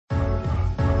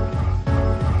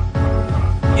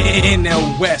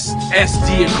NL West,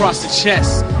 SD across the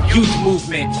chest. Youth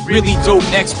movement, really dope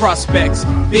ex-prospects.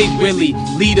 Big Willie,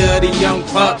 leader of the young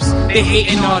pups. They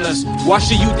hating on us, watch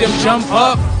the youth them jump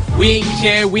up. We ain't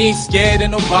care, we ain't scared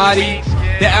of nobody.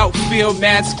 The outfield,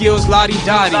 mad skills,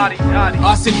 lottie-dottie.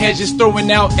 Austin Hedges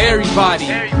throwing out everybody.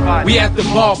 We at the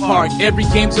ballpark, every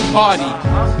game's a party.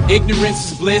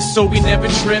 Ignorance is bliss, so we never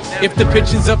trip. If the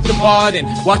pitching's up the bar, then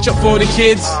watch out for the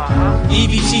kids.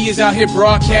 EBT is out here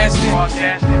broadcasting.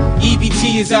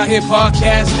 EBT is out here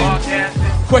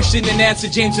podcasting. Question and answer,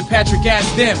 James and Patrick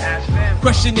asked them.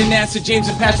 Question and answer, James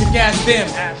and Patrick asked them.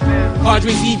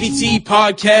 Padres EBT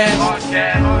podcast.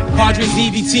 Padres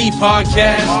EBT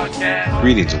podcast.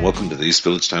 Greetings and welcome to the East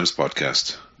Village Times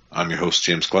podcast. I'm your host,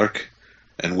 James Clark,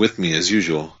 and with me, as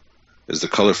usual, is the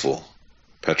colorful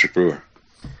Patrick Brewer.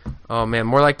 Oh man,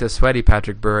 more like the sweaty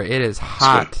Patrick Brewer. It is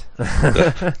hot.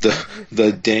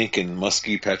 The dank and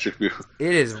musky Patrick Brewer.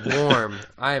 It is warm.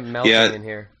 I am melting in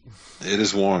here. It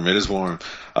is warm. It is warm.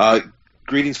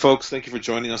 Greetings, folks. Thank you for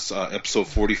joining us. Episode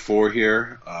 44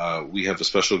 here. We have a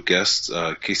special guest.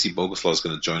 Casey Boguslaw is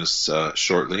going to join us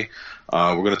shortly.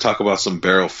 We're going to talk about some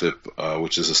barrel FIP,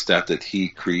 which is a stat that he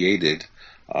created,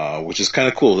 which is kind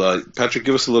of cool. Patrick,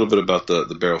 give us a little bit about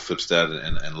the barrel FIP stat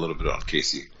and a little bit on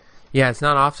Casey. Yeah, it's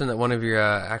not often that one of your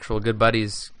actual good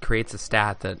buddies creates a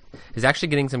stat that is actually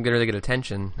getting some really good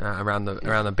attention around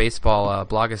the baseball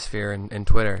blogosphere and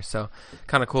Twitter. So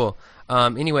kind of cool.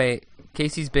 Anyway,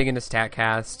 Casey's big into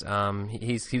StatCast.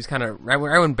 He was kind of right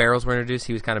when barrels were introduced.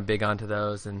 He was kind of big onto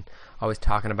those and always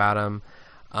talking about them.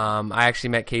 I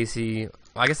actually met Casey.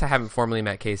 Well, I guess I haven't formally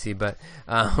met Casey, but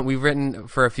we've written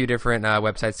for a few different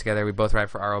websites together. We both write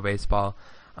for RO Baseball.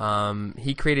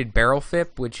 He created Barrel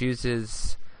FIP, which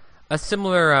uses a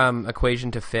similar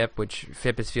equation to FIP, which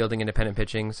FIP is fielding independent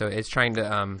pitching. So it's trying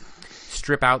to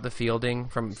strip out the fielding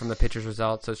from the pitcher's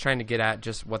results. So it's trying to get at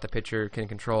just what the pitcher can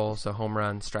control. So home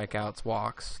runs, strikeouts,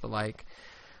 walks, the like.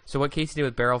 So what Casey did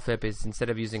with Barrel FIP is instead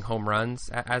of using home runs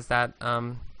as that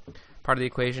part of the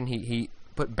equation, he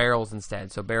put barrels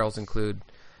instead. So barrels include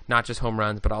not just home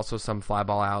runs, but also some fly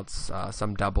ball outs,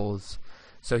 some doubles.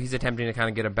 So he's attempting to kind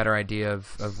of get a better idea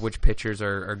of which pitchers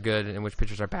are good and which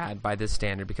pitchers are bad by this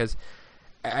standard. Because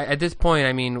at this point,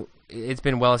 I mean, it's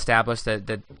been well established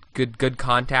that good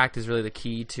contact is really the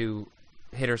key to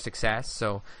hitter success.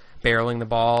 So barreling the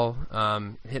ball,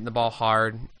 hitting the ball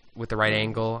hard with the right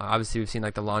angle. Obviously, we've seen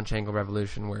like the launch angle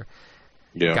revolution where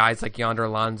guys like Yonder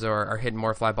Alonso are hitting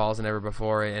more fly balls than ever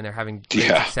before, and they're having great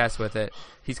success with it.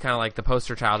 He's kind of like the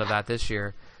poster child of that this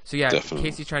year. So yeah, definitely.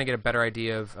 Casey's trying to get a better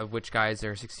idea of which guys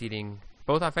are succeeding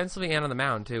both offensively and on the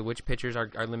mound too. Which pitchers are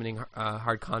limiting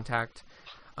hard contact.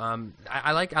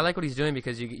 I like what he's doing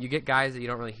because you get guys that you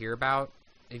don't really hear about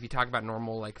if you talk about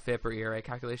normal like FIP or ERA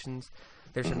calculations.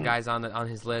 There's some guys on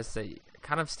his list that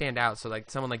kind of stand out. So like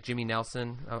someone like Jimmy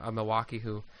Nelson of Milwaukee,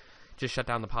 who just shut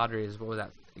down the Padres. What was that?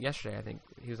 Yesterday, I think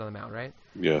he was on the mound, right?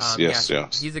 Yes.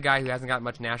 He's a guy who hasn't got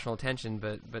much national attention,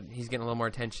 but he's getting a little more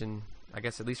attention, I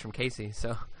guess, at least from Casey.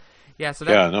 So,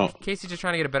 Casey's just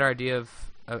trying to get a better idea of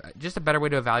just a better way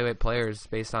to evaluate players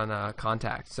based on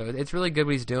contact. So it's really good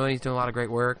what he's doing. He's doing a lot of great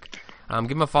work.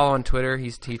 Give him a follow on Twitter. He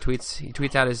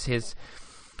tweets out his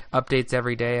updates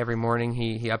every day, every morning.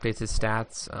 He updates his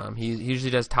stats. He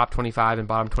usually does top 25 and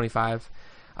bottom 25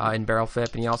 in barrel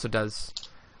FIP, and he also does.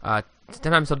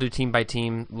 Sometimes he'll do team by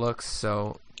team looks.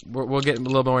 So we'll get a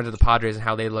little more into the Padres and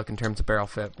how they look in terms of barrel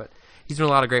FIP. But he's doing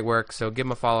a lot of great work. So give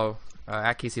him a follow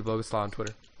at Casey Boguslaw on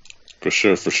Twitter. For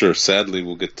sure. Sadly,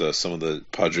 we'll get some of the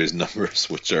Padres numbers,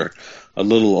 which are a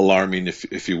little alarming,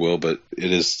 if you will, but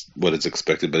it is what is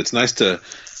expected. But it's nice to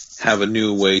have a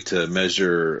new way to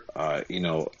measure,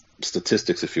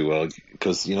 statistics, if you will,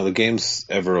 because the game's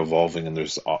ever evolving, and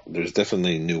there's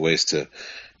definitely new ways to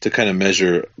kind of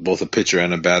measure both a pitcher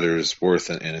and a batter's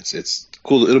worth, and it's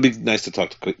cool. It'll be nice to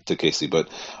talk to Casey. But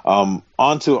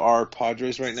on to our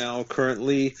Padres right now.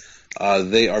 Currently,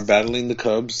 they are battling the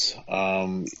Cubs,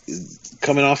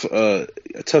 coming off a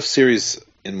tough series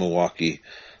in Milwaukee.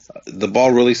 The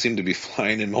ball really seemed to be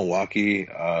flying in Milwaukee.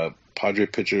 Padre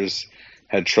pitchers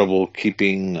had trouble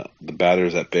keeping the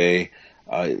batters at bay.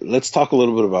 Let's talk a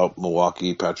little bit about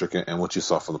Milwaukee, Patrick, and what you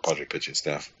saw from the Padre pitching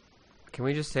staff. Can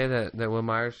we just say that Will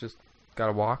Myers just got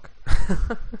a walk?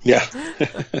 Yeah.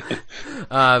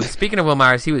 Speaking of Will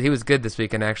Myers, he was good this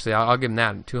weekend, actually. I'll give him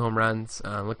that. 2 home runs.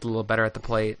 Looked a little better at the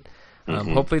plate.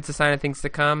 Hopefully it's a sign of things to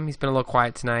come. He's been a little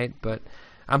quiet tonight, but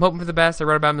I'm hoping for the best. I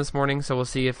wrote about him this morning, so we'll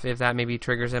see if that maybe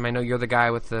triggers him. I know you're the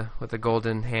guy with the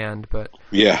golden hand, but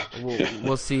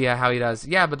we'll see how he does.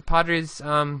 Yeah, but the Padres,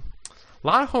 a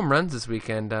lot of home runs this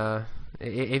weekend.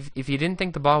 If you didn't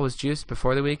think the ball was juiced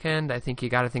before the weekend, I think you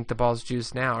got to think the ball's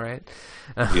juiced now, right?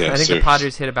 Yeah, I think the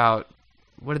Padres hit about,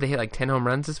 what did they hit, like 10 home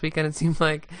runs this weekend, it seemed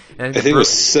like? And I think it was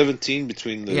 17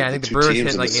 between the I think the the Brewers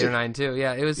teams hit like 8 or 9 too.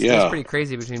 Yeah, it was pretty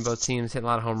crazy between both teams, hitting a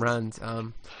lot of home runs.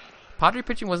 Padre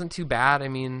pitching wasn't too bad. I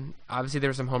mean, obviously there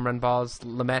were some home run balls.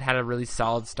 Lamet had a really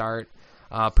solid start.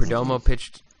 Perdomo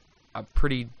pitched a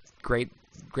pretty great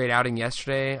outing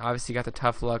yesterday. Obviously got the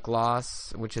tough luck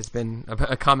loss, which has been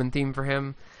a common theme for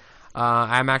him.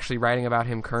 I'm actually writing about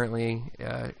him currently.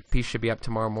 Piece should be up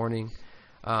tomorrow morning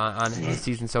on his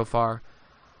season so far.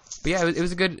 But yeah, it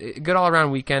was a good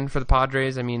all-around weekend for the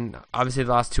Padres. I mean, obviously they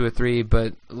lost 2 or 3,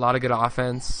 but a lot of good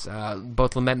offense.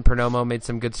 Both Lamet and Perdomo made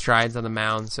some good strides on the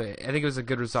mound, so I think it was a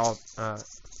good result,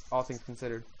 all things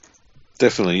considered.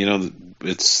 Definitely.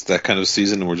 It's that kind of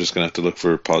season, and we're just going to have to look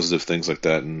for positive things like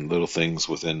that and little things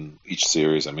within each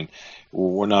series. I mean,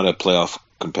 we're not a playoff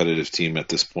competitive team at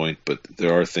this point, but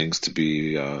there are things to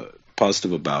be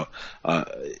positive about.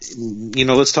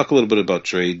 Let's talk a little bit about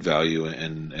trade value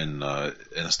and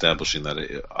establishing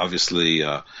that. Obviously,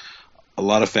 a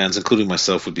lot of fans, including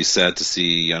myself, would be sad to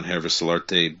see Yangervis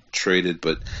Solarte traded,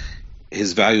 but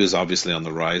his value is obviously on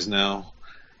the rise now.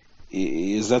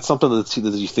 Is that something that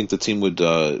you think the team would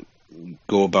go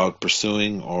about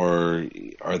pursuing, or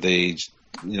are they,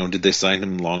 did they sign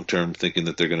him long term thinking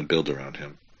that they're going to build around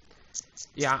him?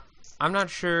 Yeah, I'm not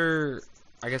sure,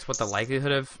 I guess, what the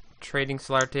likelihood of trading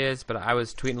Solarte is, but I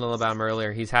was tweeting a little about him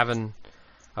earlier. He's having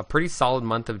a pretty solid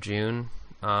month of June.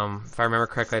 If I remember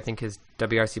correctly, I think his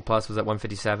WRC plus was at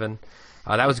 157.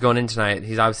 That was going in tonight.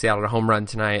 He's obviously out at a home run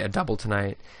tonight, a double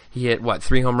tonight. He hit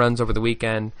 3 home runs over the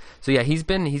weekend. So yeah, he's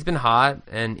been hot,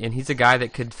 and he's a guy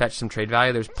that could fetch some trade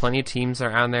value. There's plenty of teams that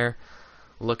are out there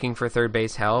looking for third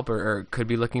base help, or could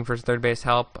be looking for third base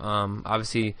help.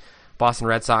 Obviously, Boston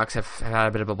Red Sox have had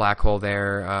a bit of a black hole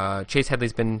there. Chase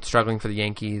Headley's been struggling for the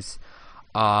Yankees.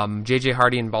 J.J.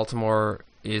 Hardy in Baltimore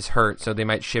is hurt, so they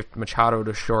might shift Machado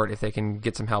to short if they can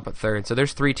get some help at third. So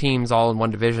there's 3 teams all in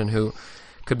one division who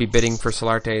could be bidding for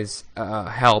Solarte's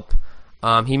help.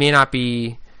 He may not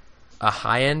be a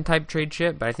high-end type trade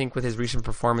chip, but I think with his recent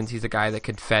performance, he's a guy that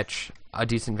could fetch a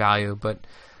decent value. But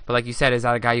like you said, is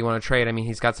that a guy you want to trade? I mean,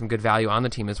 he's got some good value on the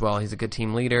team as well. He's a good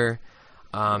team leader.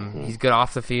 He's good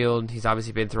off the field. He's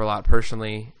obviously been through a lot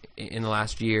personally in the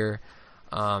last year.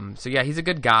 So yeah, he's a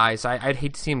good guy. So I'd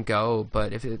hate to see him go,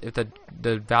 but if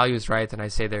the value is right, then I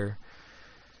say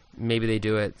maybe they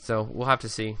do it. So we'll have to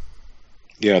see.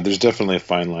 Yeah, there's definitely a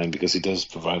fine line because he does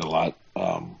provide a lot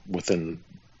within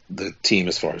the team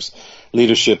as far as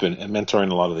leadership and mentoring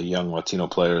a lot of the young Latino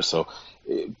players. So,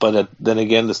 but then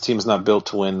again, this team's not built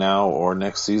to win now or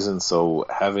next season. So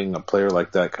having a player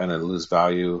like that kind of lose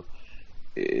value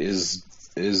is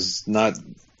not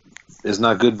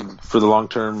good for the long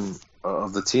term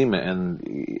of the team. And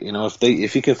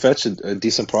if he can fetch a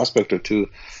decent prospect or two,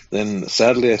 then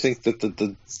sadly I think that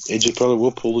the AJ Preller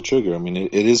will pull the trigger. I mean,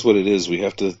 it is what it is. We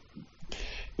have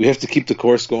to keep the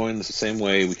course going the same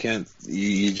way.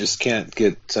 You just can't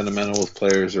get sentimental with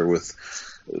players or with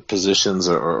positions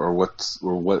or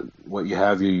what you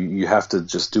have. You have to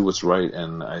just do what's right,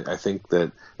 and I think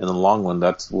that in the long run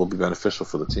that will be beneficial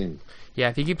for the team. Yeah,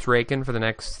 if he keeps raking for the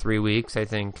next 3 weeks, I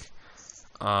think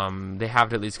they have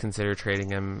to at least consider trading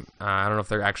him. I don't know if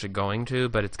they're actually going to,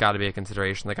 but it's got to be a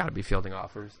consideration. They got to be fielding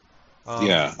offers.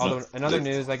 Although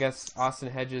news, I guess Austin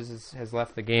Hedges has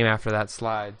left the game after that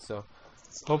slide, so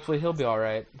hopefully he'll be all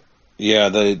right. Yeah,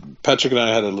 Patrick and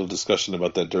I had a little discussion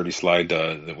about that dirty slide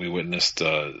that we witnessed,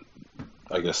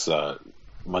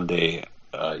 Monday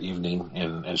evening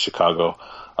in Chicago.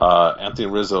 Anthony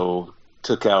Rizzo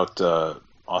took out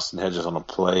Austin Hedges on a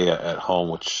play at home,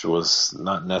 which was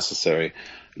not necessary.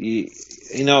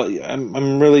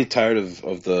 I'm really tired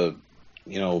of the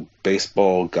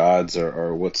baseball gods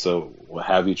or what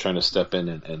have you trying to step in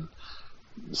and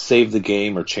save the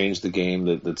game or change the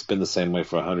game that's been the same way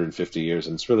for 150 years,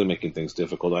 and it's really making things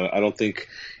difficult. I don't think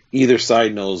either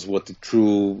side knows what the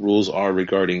true rules are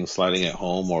regarding sliding at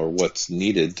home or what's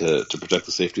needed to protect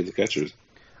the safety of the catchers.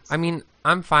 I mean,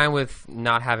 I'm fine with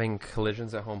not having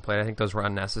collisions at home plate. I think those were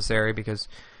unnecessary because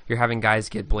you're having guys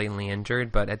get blatantly injured.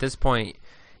 But at this point,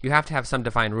 you have to have some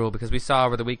defined rule because we saw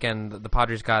over the weekend the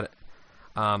Padres got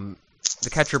the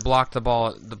catcher blocked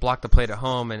the plate at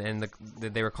home, and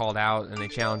they were called out and they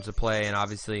challenged the play, and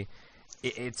obviously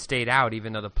it stayed out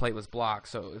even though the plate was blocked.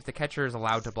 So if the catcher is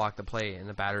allowed to block the plate and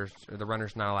the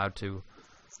runner's not allowed to,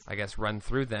 I guess, run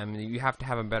through them, you have to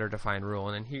have a better defined rule.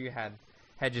 And then here you had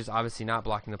Hedges obviously not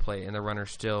blocking the plate, and the runner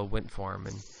still went for him.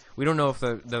 And we don't know if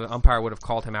the umpire would have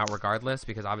called him out regardless,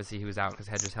 because obviously he was out because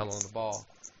Hedges held on the ball.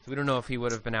 So we don't know if he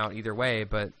would have been out either way,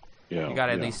 but you got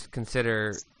to at least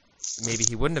consider maybe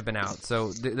he wouldn't have been out.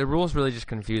 So the rule is really just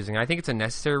confusing. I think it's a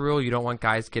necessary rule. You don't want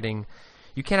guys getting.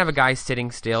 You can't have a guy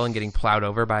sitting still and getting plowed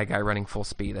over by a guy running full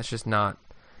speed. That's just not.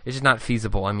 It's just not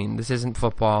feasible. I mean, this isn't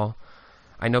football.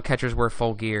 I know catchers wear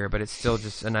full gear, but it's still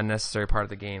just an unnecessary part of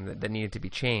the game that needed to be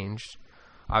changed.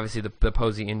 Obviously, the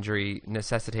Posey injury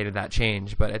necessitated that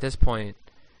change, but at this point,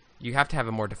 you have to have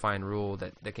a more defined rule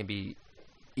that can be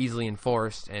easily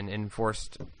enforced and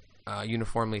enforced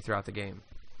uniformly throughout the game.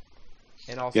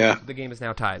 And also, the game is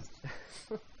now tied.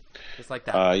 Just like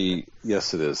that.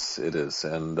 Yes, it is. It is.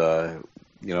 And,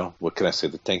 what can I say?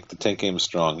 The tank game is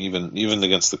strong. Even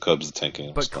against the Cubs, the tank game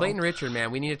is strong. But Clayton Richard,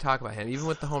 man, we need to talk about him. Even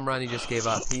with the home run he just gave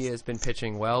up, he has been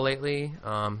pitching well lately.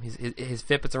 His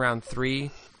FIP is around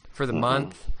 3 for the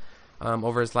month.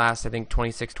 Over his last, I think,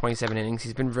 26, 27 innings.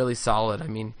 He's been really solid. I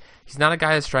mean, he's not a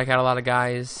guy that strike out a lot of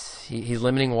guys. He's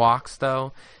limiting walks,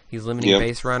 though. He's limiting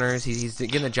base runners. He's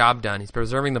getting the job done. He's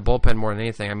preserving the bullpen more than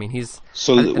anything. I mean, he's...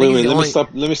 So, wait. Let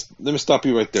me stop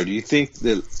you right there. Do you think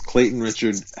that Clayton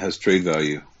Richard has trade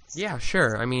value? Yeah,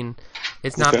 sure. I mean,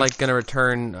 it's not like going to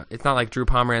return... It's not like Drew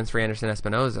Pomeranz for Anderson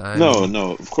Espinoza.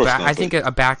 No, of course not. I think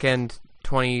a back-end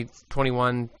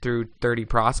 21 through 30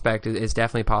 prospect is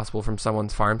definitely possible from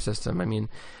someone's farm system. I mean,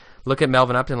 look at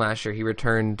Melvin Upton last year. He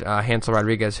returned Hansel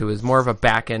Rodriguez, who is more of a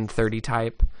back-end 30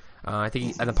 type. I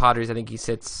think at the Padres, I think he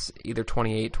sits either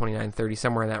 28, 29, 30,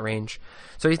 somewhere in that range.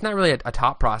 So he's not really a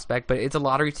top prospect, but it's a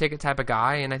lottery ticket type of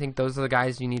guy, and I think those are the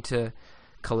guys you need to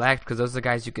collect because those are the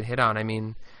guys you can hit on. I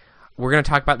mean, we're going to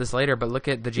talk about this later, but look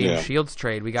at the James Shields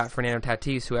trade. We got Fernando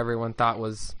Tatis, who everyone thought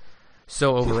was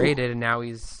so overrated, and now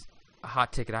he's a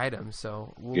hot ticket item.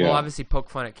 So we'll obviously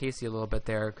poke fun at Casey a little bit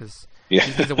there because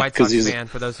he's a White Sox fan,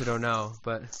 for those who don't know.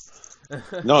 But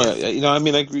no, I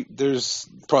mean, I agree. There's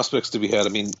prospects to be had. I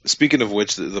mean, speaking of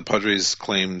which, the Padres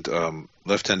claimed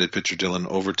left-handed pitcher Dylan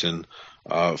Overton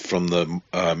from the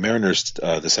Mariners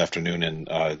this afternoon and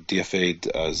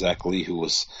DFA'd Zach Lee, who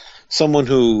was someone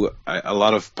who a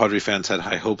lot of Padre fans had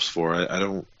high hopes for.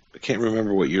 I can't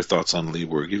remember what your thoughts on Lee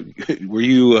were.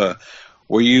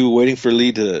 Were you waiting for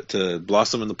Lee to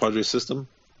blossom in the Padres system?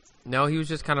 No, he was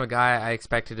just kind of a guy I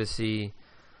expected to see.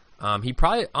 He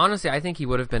probably, honestly, I think he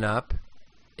would have been up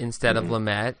instead of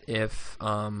Lamet if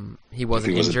he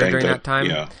wasn't injured during that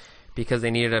time because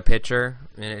they needed a pitcher,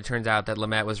 and it turns out that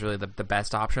Lamet was really the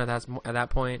best option at that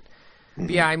point. But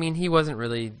yeah, I mean, he wasn't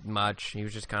really much. He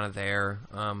was just kind of there.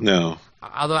 No.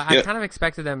 Although I kind of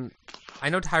expected them. I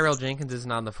know Tyrell Jenkins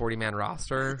isn't on the 40-man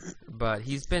roster, but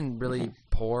he's been really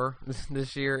poor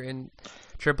this year in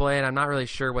AAA, and I'm not really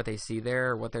sure what they see there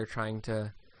or what they're trying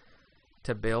to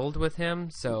build with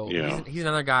him. So he's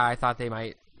another guy I thought they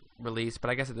might release, but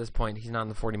I guess at this point he's not on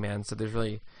the 40-man, so there's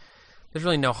really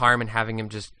no harm in having him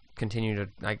just continue to,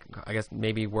 I guess,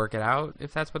 maybe work it out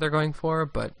if that's what they're going for.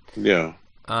 But I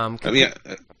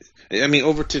mean,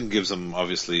 Overton gives them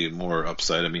obviously more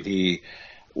upside. I mean, he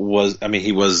was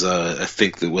I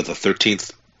think that with a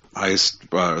 13th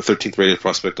rated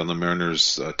prospect on the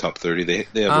Mariners top 30.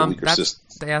 They have a weaker system.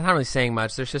 Yeah, I'm not really saying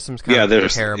much. Their system's kind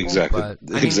of terrible.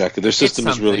 Exactly. Their system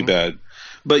is really bad.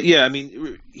 But yeah, I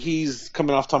mean, he's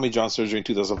coming off Tommy John surgery in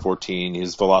 2014.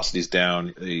 His velocity's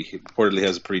down. He reportedly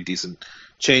has a pretty decent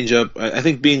changeup. I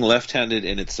think being left-handed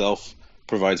in itself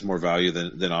provides more value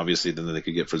than they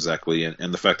could get for Zach Lee,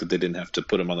 and the fact that they didn't have to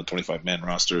put him on the 25-man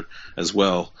roster as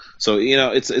well. So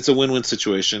it's a win-win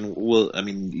situation.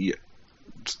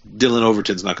 Dylan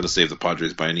Overton's not going to save the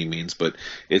Padres by any means, but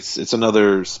it's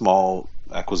another small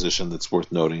acquisition that's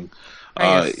worth noting. I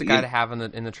guess it's a guy to have in the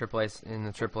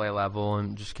AAA level,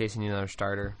 and just in case you need another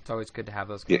starter. It's always good to have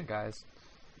those kind of guys.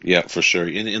 Yeah, for sure.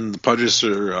 And the Padres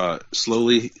are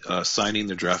slowly signing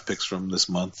their draft picks from this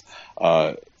month.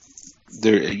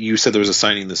 You said there was a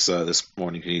signing this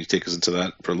morning. Can you take us into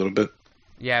that for a little bit?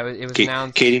 Yeah, it was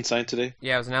announced. Kading signed today?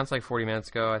 Yeah, it was announced like 40 minutes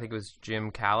ago. I think it was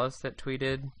Jim Callis that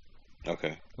tweeted.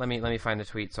 Okay. Let me find the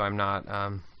tweet so I'm not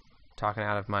talking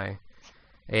out of my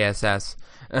ASS.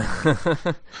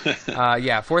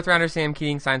 Yeah, fourth rounder Sam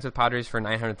Keating signs with Padres for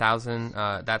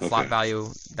 $900,000. That slot value,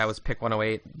 that was pick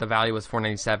 108. The value was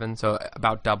 $497, so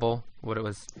about double what it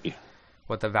was. Yeah.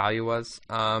 What the value was.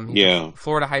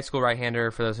 Florida high school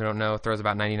right-hander, for those who don't know, throws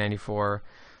about 90-94.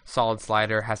 Solid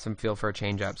slider, has some feel for a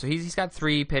changeup. So he's got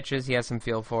 3 pitches he has some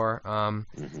feel for.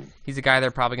 He's a guy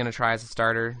they're probably going to try as a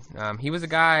starter. He was a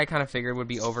guy I kind of figured would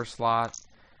be over slot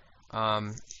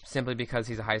simply because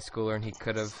he's a high schooler and he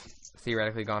could have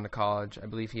theoretically gone to college. I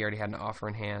believe he already had an offer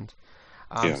in hand.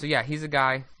 So yeah, he's a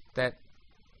guy that,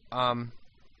 like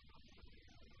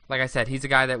I said, he's a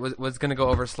guy that was going to go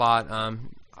over slot.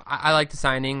 I like the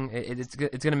signing. It's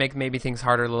going to make maybe things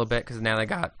harder a little bit because now they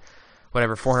got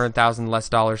whatever, $400,000 less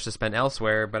dollars to spend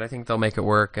elsewhere, but I think they'll make it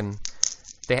work, and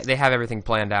they have everything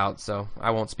planned out, so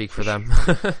I won't speak for them.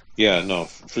 Yeah, no,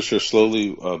 for sure.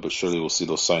 Slowly but surely we'll see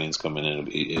those signings coming in.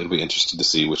 It'll be interesting to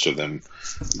see which of them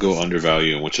go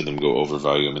undervalue and which of them go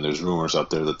overvalue. I mean, there's rumors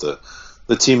out there that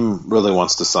the team really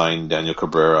wants to sign Daniel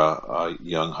Cabrera, a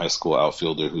young high school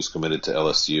outfielder who's committed to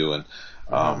LSU,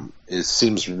 and it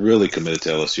seems really committed to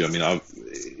LSU. I mean,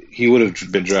 he would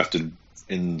have been drafted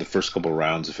in the first couple of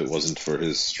rounds if it wasn't for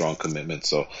his strong commitment.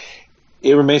 So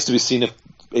it remains to be seen if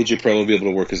AJ Preller will be able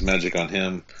to work his magic on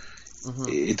him.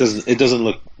 It doesn't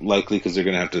look likely because they're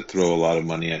going to have to throw a lot of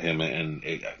money at him, and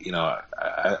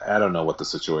I don't know what the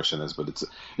situation is, but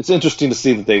it's interesting to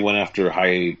see that they went after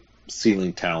high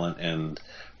ceiling talent and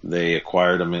they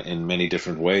acquired him in many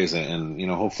different ways, and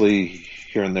hopefully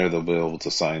here and there they'll be able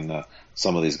to sign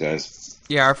some of these guys.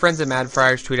 Yeah, our friends at Mad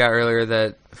Friars tweeted out earlier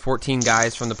that 14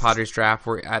 guys from the Padres draft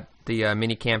were at the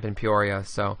mini camp in Peoria,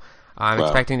 so I'm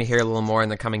expecting to hear a little more in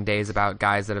the coming days about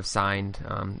guys that have signed.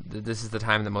 This is the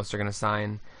time that most are going to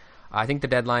sign. I think the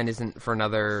deadline isn't for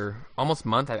another almost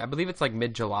month. I believe it's like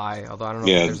mid-July, although I don't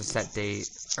know if there's a set date.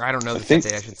 Or I don't know set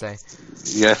date, I should say.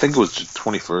 Yeah, I think it was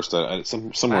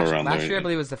 21st, somewhere around there. Last year I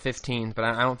believe it was the 15th, but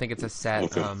I don't think it's a set.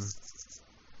 Okay.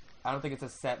 I don't think it's a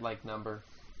set number.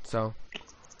 So.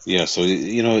 Yeah, so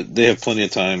they have plenty of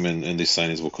time, and these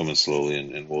signings will come in slowly,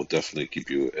 and we'll definitely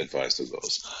keep you advised of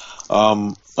those.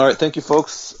 All right, thank you,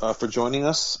 folks, for joining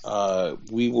us.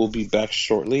 We will be back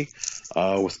shortly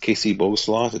with Casey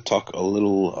Boguslaw to talk a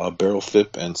little barrel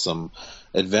FIP and some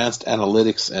advanced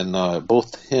analytics, and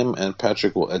both him and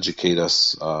Patrick will educate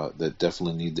us that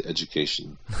definitely need the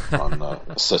education on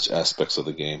such aspects of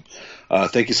the game.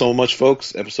 Thank you so much,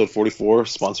 folks. Episode 44,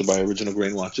 sponsored by Original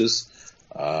Grain Watches.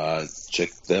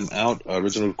 Check them out.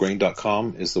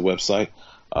 OriginalGrain.com is the website.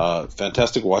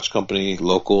 Fantastic watch company,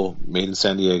 local, made in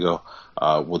San Diego.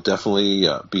 We'll definitely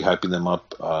be hyping them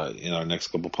up in our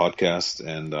next couple podcasts,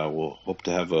 and we'll hope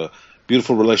to have a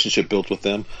beautiful relationship built with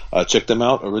them. Check them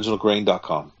out,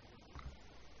 OriginalGrain.com.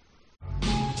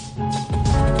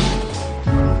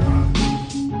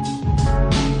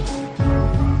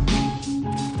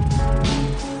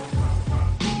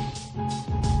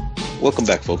 Welcome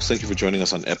back, folks. Thank you for joining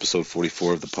us on episode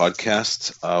 44 of the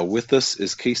podcast. With us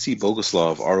is Casey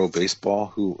Boguslaw of RO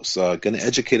Baseball, who's going to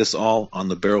educate us all on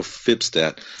the barrel FIP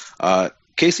stat.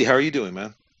 Casey, how are you doing,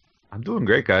 man? I'm doing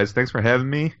great, guys. Thanks for having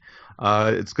me.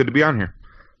 It's good to be on here.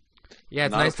 Yeah,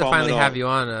 it's nice to finally have you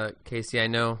on, Casey. I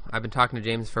know I've been talking to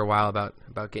James for a while about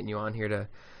getting you on here to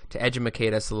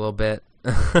educate us a little bit.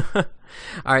 All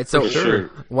right, so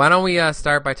why don't we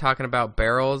start by talking about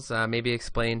barrels? Maybe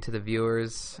explain to the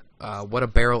viewers what a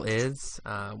barrel is,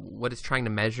 what it's trying to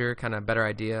measure, kind of a better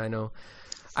idea. I know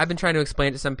I've been trying to explain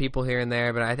it to some people here and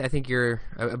there, but I think you're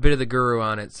a bit of the guru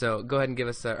on it. So go ahead and give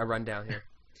us a rundown here.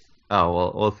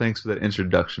 Oh, well, thanks for that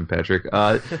introduction, Patrick.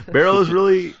 Barrel is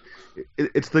really,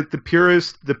 it's like the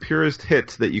purest hit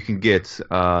that you can get,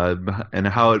 and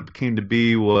how it came to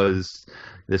be was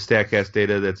the StatCast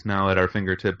data that's now at our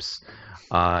fingertips.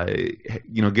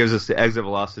 Gives us the exit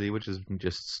velocity, which is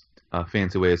just a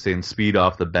fancy way of saying speed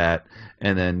off the bat,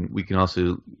 and then we can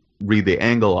also read the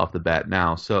angle off the bat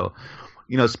now. So,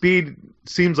 speed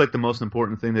seems like the most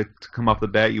important thing to come off the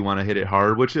bat. You want to hit it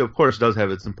hard, which of course does have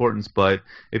its importance, but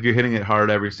if you're hitting it hard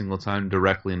every single time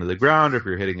directly into the ground, or if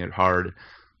you're hitting it hard,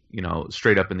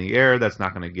 straight up in the air, that's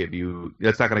not going to get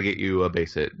you a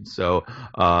base hit. So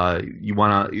you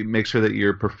want to make sure that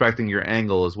you're perfecting your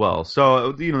angle as well.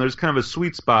 So there's kind of a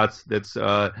sweet spot that's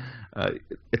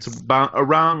it's about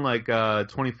around like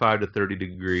 25 to 30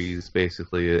 degrees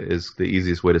basically is the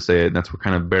easiest way to say it, and that's where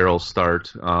kind of barrels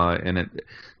start, and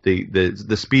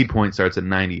the speed point starts at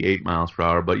 98 miles per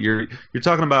hour, but you're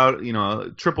talking about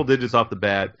triple digits off the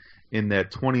bat in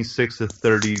that 26 to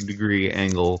 30 degree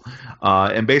angle,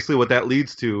 and basically what that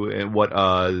leads to, and what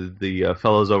the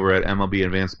fellows over at MLB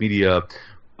Advanced Media,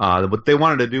 what they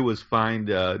wanted to do was find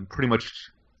pretty much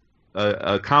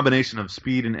a combination of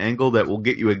speed and angle that will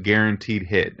get you a guaranteed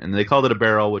hit, and they called it a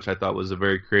barrel, which I thought was a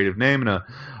very creative name and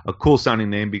a cool sounding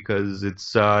name, because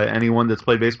it's anyone that's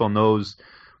played baseball knows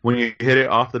when you hit it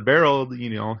off the barrel, you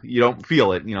don't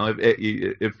feel it.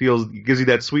 It gives you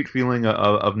that sweet feeling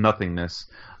of nothingness.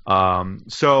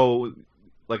 So,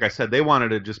 like I said, they wanted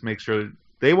to just make sure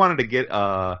they wanted to get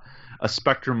a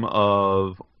spectrum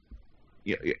of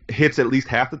hits at least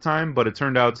half the time, but it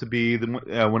turned out to be when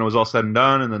it was all said and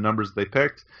done, and the numbers they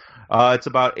picked, it's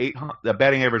about a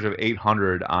batting average of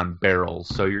 800 on barrels.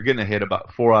 So you're getting a hit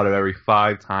about 4 out of every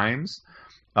 5 times,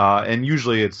 and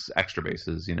usually it's extra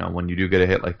bases. When you do get a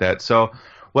hit like that. So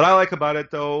what I like about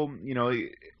it, though,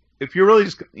 if you're really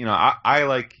just, I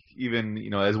like,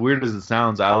 even, as weird as it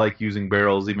sounds, I like using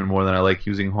barrels even more than I like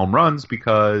using home runs,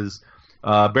 because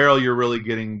barrel, you're really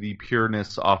getting the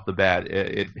pureness off the bat.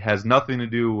 It has nothing to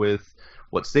do with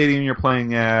what stadium you're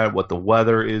playing at, what the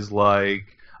weather is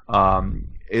like.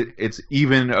 It's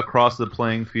even across the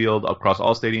playing field, across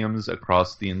all stadiums,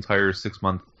 across the entire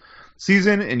 6-month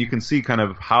season, and you can see kind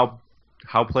of how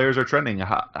players are trending,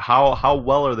 how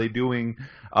well are they doing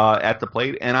at the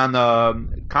plate, and on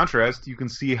the contrast, you can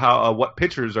see how what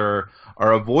pitchers are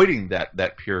avoiding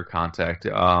that pure contact.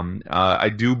 I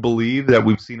do believe that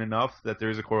we've seen enough that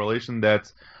there's a correlation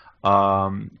that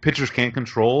pitchers can't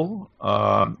control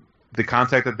the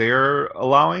contact that they're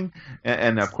allowing,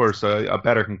 and of course a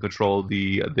batter can control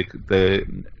the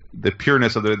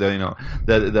pureness of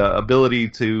the ability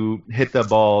to hit the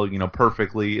ball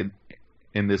perfectly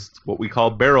in this what we call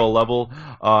barrel level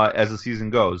as the season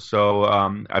goes. So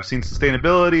I've seen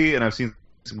sustainability, and I've seen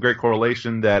some great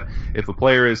correlation that if a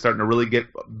player is starting to really get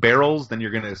barrels, then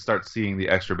you're going to start seeing the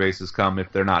extra bases come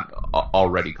if they're not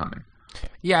already coming.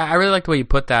 Yeah, I really like the way you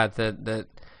put that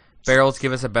barrels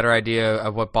give us a better idea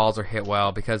of what balls are hit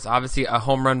well, because obviously a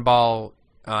home run ball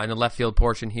in the left field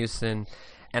porch in Houston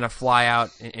and a fly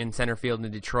out in center field in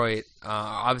Detroit,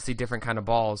 obviously different kind of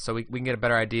balls. So we can get a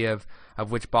better idea of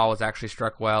which ball was actually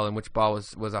struck well and which ball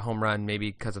was a home run,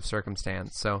 maybe because of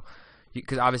circumstance. So,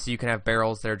 because obviously you can have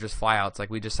barrels that are just flyouts.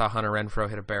 Like we just saw Hunter Renfroe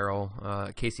hit a barrel.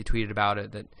 Casey tweeted about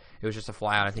it, that it was just a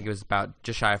flyout. I think it was about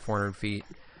just shy of 400 feet.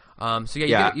 So you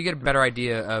get a better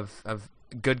idea of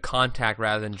good contact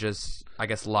rather than just, I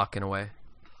guess, luck in a way.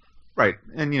 Right,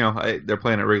 and they're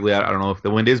playing it Wrigley. I don't know if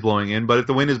the wind is blowing in, but if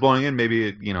the wind is blowing in, maybe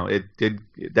it did.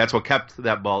 That's what kept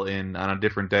that ball in. On a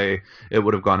different day, it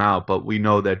would have gone out. But we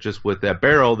know that just with that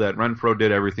barrel, that Renfroe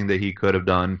did everything that he could have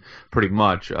done. Pretty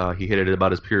much, he hit it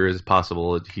about as pure as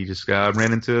possible. He just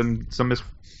ran into some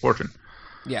misfortune.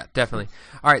 Yeah, definitely.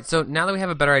 All right, so now that we have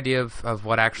a better idea of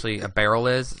what actually a barrel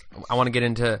is, I want to get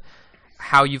into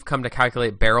how you've come to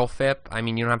calculate barrel FIP. I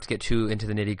mean, you don't have to get too into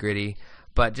the nitty gritty,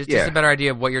 but just a better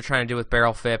idea of what you're trying to do with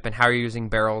barrel FIP and how you're using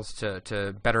barrels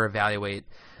to better evaluate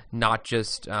not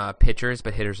just pitchers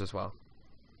but hitters as well.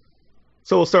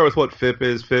 So we'll start with what FIP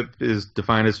is. FIP is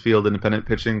defined as field independent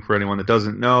pitching, for anyone that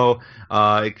doesn't know.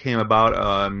 It came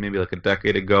about maybe like a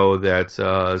decade ago that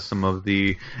some of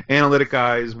the analytic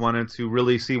guys wanted to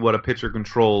really see what a pitcher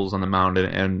controls on the mound,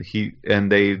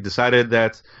 and they decided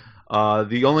that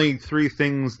the only 3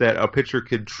 things that a pitcher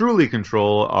could truly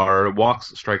control are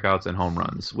walks, strikeouts, and home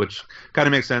runs, which kind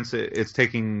of makes sense. It's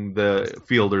taking the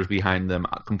fielders behind them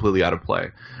completely out of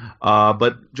play.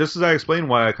 But just as I explained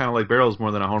why I kind of like barrels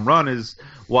more than a home run is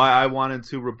why I wanted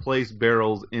to replace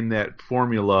barrels in that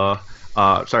formula.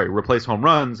 Replace home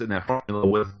runs in that formula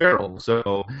with barrels.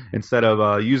 So instead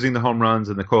of using the home runs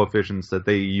and the coefficients that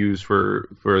they use for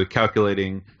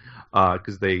calculating,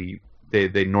 because they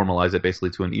normalize it basically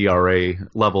to an ERA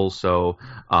level, so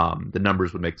the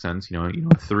numbers would make sense.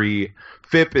 3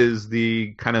 FIP is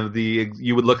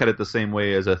you would look at it the same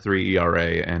way as a 3 ERA,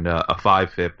 and a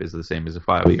 5 FIP is the same as a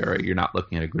 5 ERA. You're not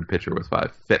looking at a good pitcher with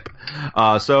 5 FIP.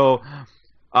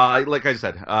 Like I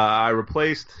said,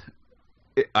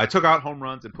 I took out home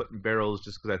runs and put in barrels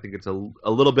just because I think it's a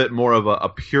little bit more of a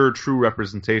pure, true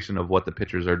representation of what the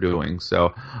pitchers are doing.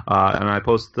 So, and I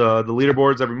post the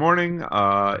leaderboards every morning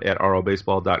at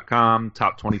robaseball.com,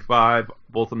 top 25,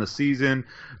 both on the season,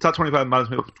 top 25,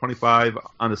 bottom 25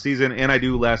 on the season, and I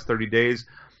do last 30 days.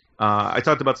 I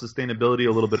talked about sustainability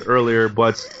a little bit earlier,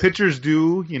 but pitchers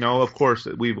do, of course,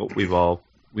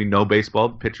 we know baseball.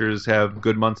 Pitchers have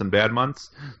good months and bad months.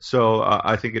 So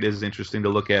I think it is interesting to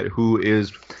look at who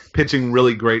is pitching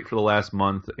really great for the last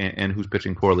month and who's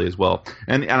pitching poorly as well.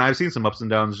 And I've seen some ups and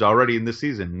downs already in this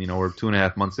season. We're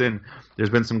 2.5 months in. There's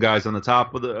been some guys on the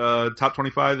top of the top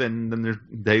 25, and then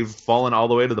they've fallen all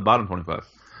the way to the bottom 25,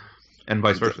 and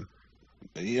vice versa.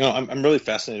 I'm really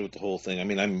fascinated with the whole thing. I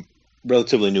mean, I'm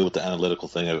relatively new with the analytical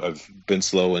thing. I've been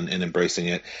slow in embracing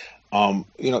it.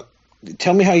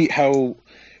 Tell me how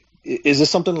is this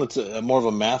something that's more of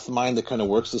a math mind that kind of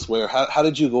works this way, or how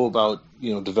did you go about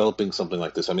developing something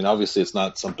like this? I mean, obviously it's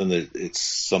not something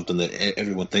that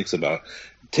everyone thinks about.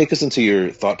 Take us into your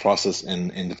thought process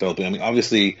in developing. I mean,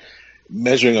 obviously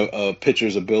measuring a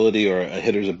pitcher's ability or a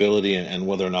hitter's ability and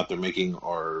whether or not they're making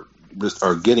or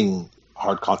getting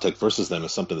hard contact versus them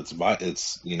is something that's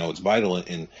it's vital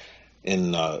in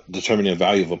determining the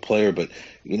value of a player. But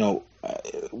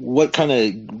what kind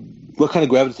of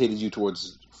gravitated you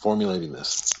towards formulating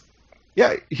this?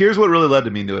 Yeah, here's what really led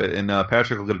to me to it, and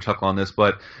Patrick will get a chuckle on this,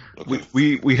 but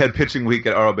Okay. we had pitching week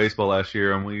at RO Baseball last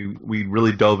year, and we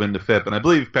really dove into FIP, and I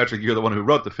believe, Patrick, you're the one who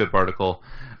wrote the FIP article,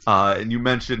 and you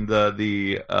mentioned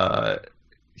the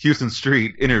Houston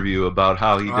Street interview about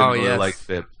how he didn't really like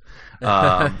FIP.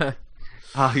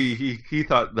 How he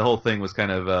thought the whole thing was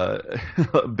kind of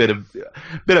a bit of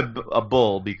a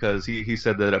bull, because he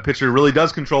said that a pitcher really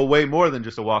does control way more than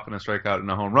just a walk and a strikeout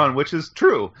and a home run, which is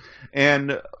true.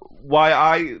 And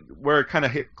where it kind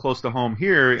of hit close to home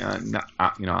here,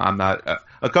 I'm not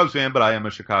a Cubs fan, but I am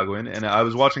a Chicagoan, and I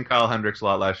was watching Kyle Hendricks a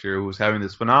lot last year, who was having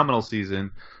this phenomenal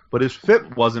season, but his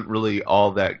FIP wasn't really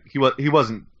all that. He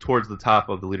wasn't towards the top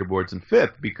of the leaderboards in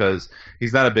FIP because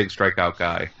he's not a big strikeout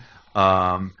guy.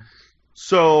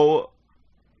 So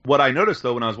what I noticed,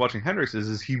 though, when I was watching Hendricks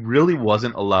is he really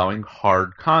wasn't allowing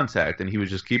hard contact, and he was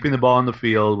just keeping the ball in the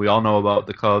field. We all know about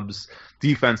the Cubs'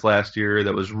 defense last year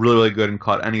that was really, really good and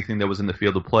caught anything that was in the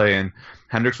field of play, and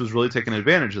Hendricks was really taking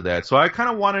advantage of that. So I kind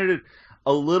of wanted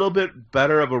a little bit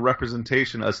better of a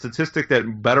representation, a statistic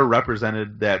that better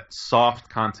represented that soft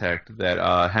contact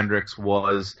that Hendricks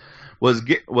was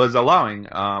allowing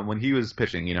when he was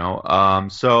pitching,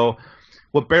 So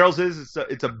what barrels is,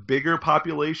 it's a bigger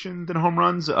population than home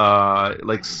runs.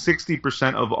 Like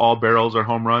 60% of all barrels are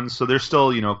home runs. So there's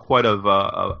still, quite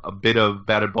a bit of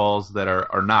batted balls that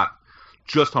are not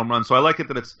just home runs. So I like it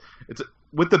that it's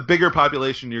with the bigger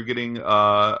population, you're getting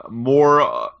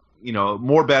more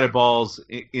batted balls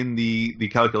in the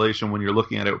calculation when you're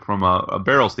looking at it from a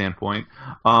barrel standpoint.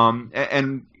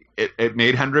 And it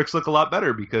made Hendricks look a lot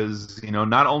better because,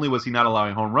 not only was he not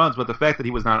allowing home runs, but the fact that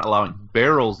he was not allowing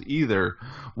barrels either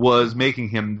was making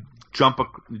him jump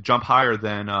higher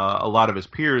than a lot of his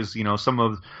peers. Some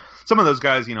of those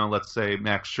guys, let's say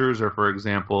Max Scherzer, for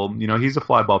example, he's a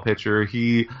fly ball pitcher.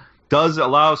 He does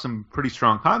allow some pretty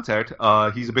strong contact.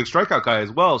 He's a big strikeout guy as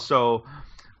well. So,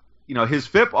 his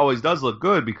FIP always does look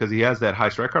good because he has that high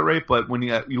strikeout rate. But when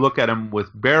you look at him with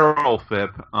barrel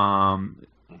FIP,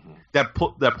 that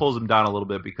pulls him down a little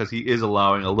bit because he is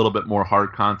allowing a little bit more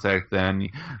hard contact than,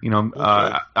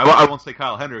 I won't say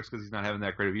Kyle Hendricks because he's not having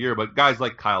that great of a year, but guys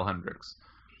like Kyle Hendricks.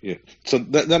 Yeah, so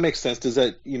that makes sense. Does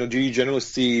that, do you generally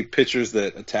see pitchers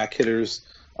that attack hitters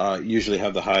usually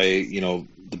have the high,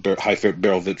 high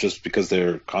barrel FIP just because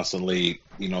they're constantly,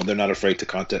 they're not afraid to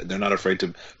contact, they're not afraid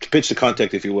to pitch to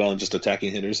contact, if you will, and just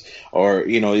attacking hitters, or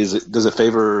does it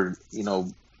favor,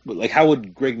 like how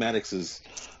would Greg Maddox's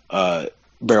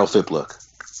barrel FIP look?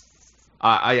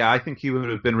 I think he would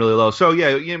have been really low. So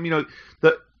yeah,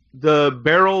 the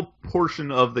barrel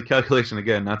portion of the calculation,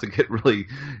 again, not to get really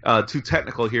too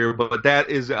technical here, but that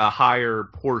is a higher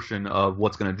portion of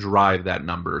what's going to drive that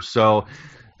number. So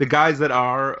the guys that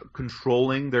are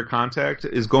controlling their contact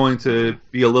is going to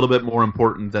be a little bit more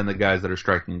important than the guys that are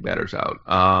striking batters out.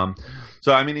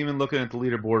 So, even looking at the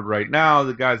leaderboard right now,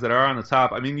 the guys that are on the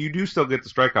top, you do still get the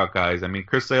strikeout guys.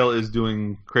 Chris Sale is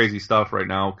doing crazy stuff right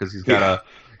now because he's got a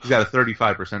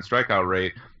 35% strikeout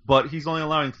rate, but he's only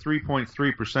allowing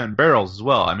 3.3% barrels as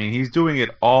well. He's doing it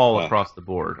all across the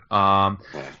board. Now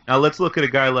let's look at a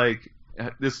guy like,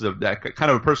 this is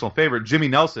kind of a personal favorite, Jimmy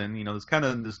Nelson. This kind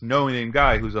of this no-name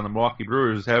guy who's on the Milwaukee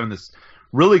Brewers, who's having this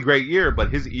really great year, but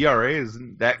his ERA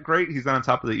isn't that great. He's not on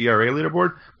top of the ERA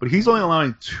leaderboard, but he's only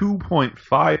allowing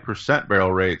 2.5%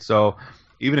 barrel rate. So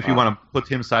even if you want to put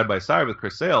him side by side with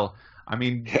Chris Sale,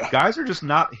 guys are just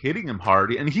not hitting him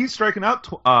hard, and he's striking out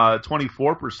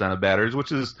 24% of batters,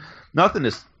 which is nothing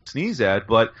to sneeze at.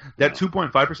 But that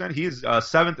 2.5%, he is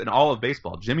seventh in all of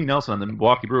baseball. Jimmy Nelson on the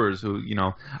Milwaukee Brewers, who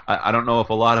I don't know if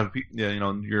a lot of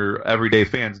your everyday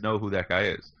fans know who that guy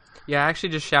is. Yeah, I actually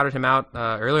just shouted him out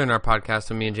earlier in our podcast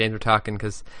when me and James were talking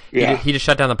because he just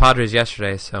shut down the Padres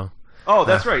yesterday. So. Oh,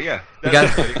 that's right. Yeah, we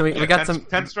got some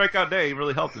 10 strikeout day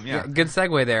really helped him. Yeah, good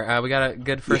segue there. We got a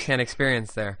good firsthand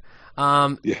experience there.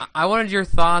 I wanted your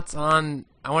thoughts on.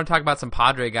 I want to talk about some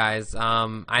Padre guys.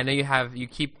 I know you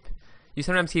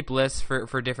sometimes keep lists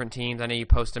for different teams. I know you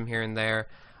post them here and there.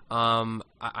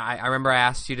 I remember I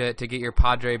asked you to get your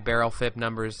Padre barrel FIP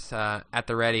numbers at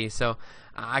the ready. So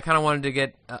I kind of wanted to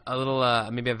get a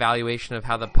little maybe evaluation of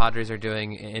how the Padres are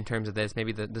doing in terms of this,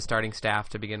 maybe the starting staff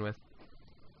to begin with.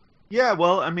 Yeah,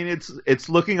 well, it's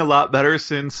looking a lot better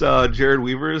since Jared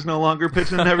Weaver is no longer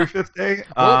pitching every fifth day.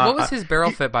 What was his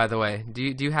barrel FIP, by the way? Do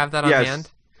you have that on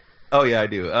hand? Oh yeah, I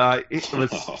do. It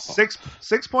was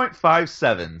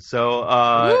 6.57.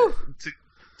 So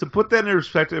to put that in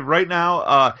perspective, right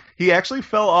now, he actually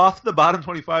fell off the bottom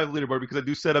 25 leaderboard because I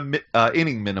do set a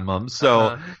inning minimum.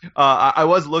 So I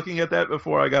was looking at that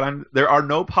before I got on. There are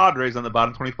no Padres on the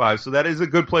bottom 25, so that is a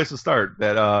good place to start.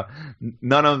 That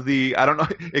none of the, I don't know,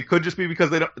 it could just be because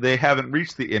they haven't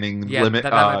reached the inning limit,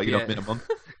 minimum.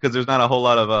 Because there's not a whole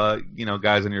lot of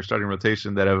guys in your starting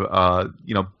rotation that have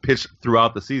pitched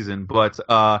throughout the season, but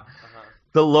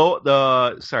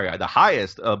the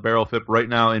highest barrel FIP right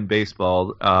now in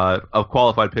baseball of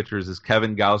qualified pitchers is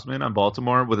Kevin Gausman on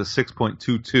Baltimore with a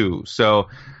 6.22. So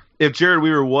if Jared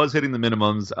Weaver was hitting the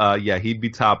minimums, he'd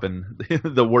be topping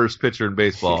the worst pitcher in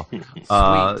baseball.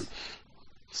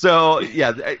 So,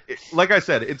 like I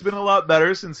said, it's been a lot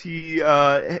better since he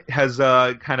has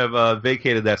kind of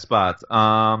vacated that spot.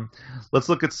 Let's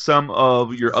look at some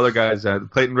of your other guys.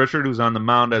 Clayton Richard, who's on the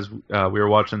mound as we were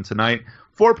watching tonight,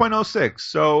 4.06.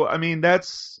 So, I mean,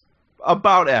 that's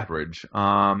about average.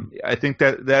 I think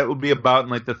that would be about in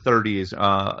like the 30s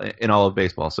in all of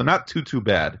baseball. So not too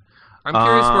bad. I'm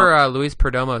curious where Luis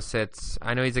Perdomo sits.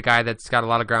 I know he's a guy that's got a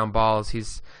lot of ground balls.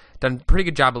 He's done a pretty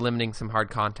good job of limiting some hard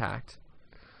contact.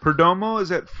 Perdomo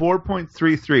is at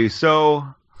 4.33. So,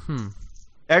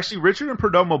 actually, Richard and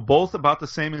Perdomo both about the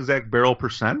same exact barrel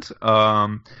percent.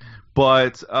 But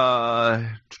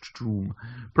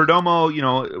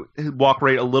Perdomo, his walk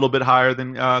rate a little bit higher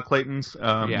than Clayton's.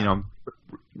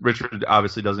 Richard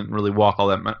obviously doesn't really walk all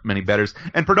that many batters,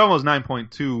 and Perdomo's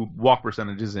 9.2 walk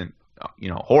percentage isn't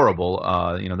horrible.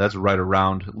 That's right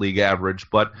around league average.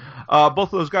 But both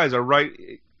of those guys are right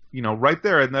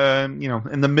there in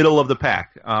the middle of the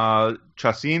pack.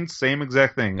 Chacin, same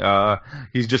exact thing.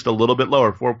 He's just a little bit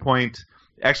lower, 4 point.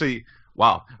 Actually,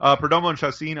 wow. Perdomo and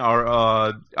Chacin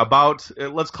are about,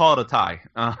 let's call it a tie.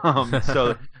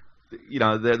 So,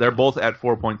 they're both at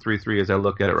 4.33 as I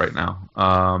look at it right now.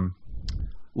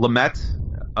 Lamet,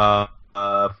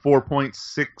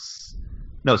 4.6.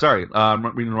 No, sorry, I'm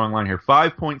reading the wrong line here.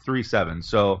 5.37.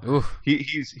 So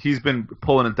he's been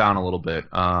pulling it down a little bit.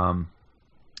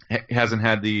 Hasn't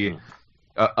had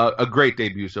a great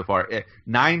debut so far.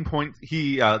 9 point.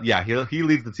 He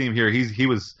leads the team here. He's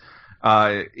even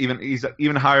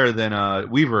higher than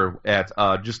Weaver at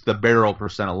just the barrel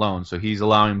percent alone. So he's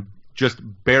allowing just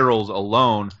barrels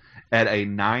alone at a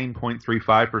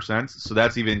 9.35%. So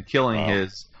that's even killing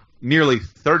his nearly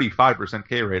 35%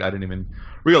 K rate. I didn't even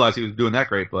realize he was doing that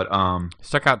great, but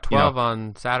struck out 12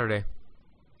 on Saturday.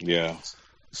 Yeah.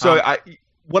 So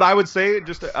what I would say,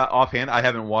 just offhand, I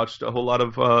haven't watched a whole lot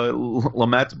of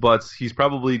Lamet, but he's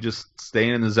probably just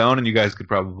staying in the zone, and you guys could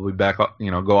probably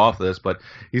go off this, but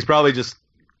he's probably just,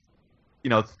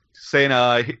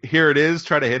 saying, here it is,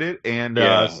 try to hit it, and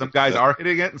some guys are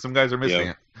hitting it, and some guys are missing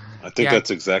it. I think that's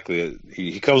exactly it.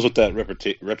 He comes with that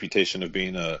reputation of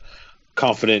being a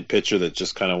confident pitcher that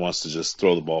just kind of wants to just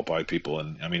throw the ball by people,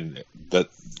 and I mean that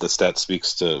the stat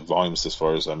speaks to volumes as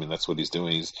far as that's what he's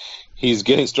doing. He's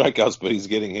getting strikeouts, but he's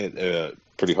getting hit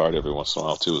pretty hard every once in a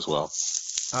while too as well.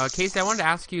 Casey, I wanted to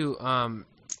ask you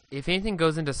if anything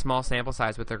goes into small sample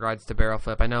size with regards to barrel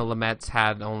flip. I know Lamet's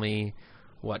had only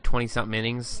 20-something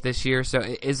innings this year, so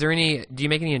do you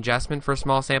make any adjustment for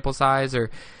small sample size, or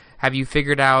have you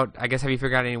figured out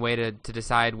any way to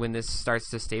decide when this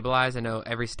starts to stabilize? I know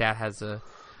every stat has a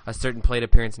certain plate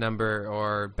appearance number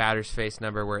or batter's face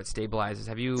number where it stabilizes.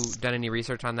 Have you done any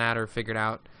research on that or figured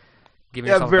out?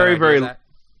 Very, very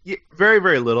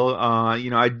little.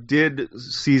 I did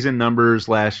season numbers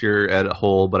last year at a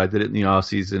whole, but I did it in the off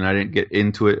season. I didn't get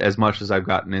into it as much as I've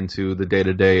gotten into the day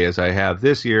to day as I have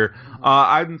this year.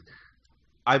 I've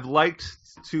liked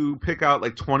to pick out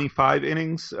like 25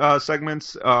 innings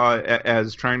segments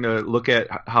as trying to look at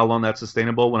how long that's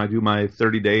sustainable. When I do my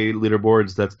 30-day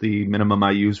leaderboards, that's the minimum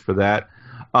I use for that.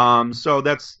 So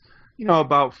that's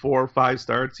about 4 or 5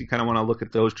 starts. You kind of want to look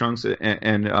at those chunks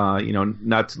and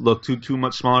not look too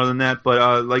much smaller than that.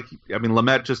 But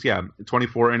Lamet just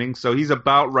 24 innings, so he's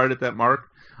about right at that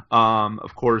mark.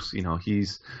 Of course,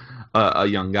 he's a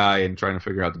young guy and trying to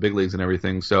figure out the big leagues and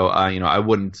everything. So I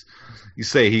wouldn't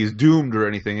say he's doomed or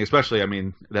anything. Especially,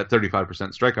 that 35%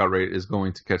 strikeout rate is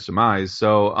going to catch some eyes.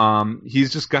 So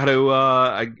he's just got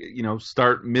to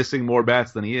start missing more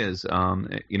bats than he is. For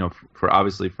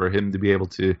him to be able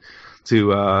to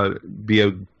be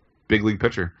a big league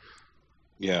pitcher.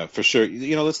 Yeah, for sure.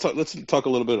 Let's talk a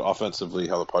little bit offensively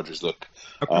how the Padres look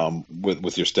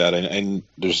with your stat, and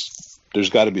there's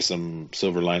got to be some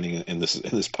silver lining in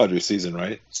this Padres season,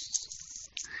 right?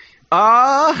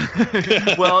 Well,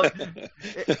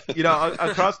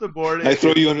 across the board. I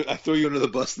throw you under the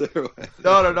bus there.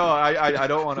 No. I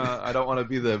don't want to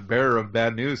be the bearer of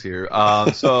bad news here.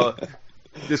 So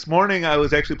this morning I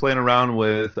was actually playing around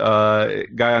with a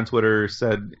guy on Twitter.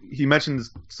 He mentioned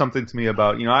something to me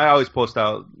about, I always post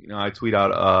out, I tweet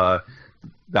out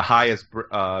the highest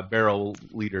barrel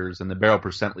leaders and the barrel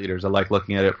percent leaders. I like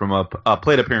looking at it from a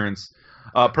plate appearance,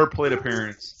 per plate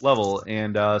appearance level.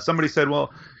 And somebody said,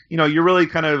 well, you're really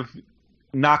kind of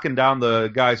knocking down the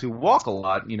guys who walk a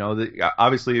lot.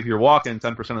 Obviously, if you're walking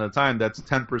 10% of the time, that's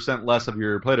 10% less of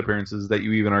your plate appearances that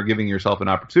you even are giving yourself an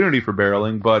opportunity for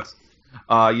barreling. But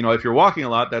if you're walking a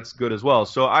lot, that's good as well.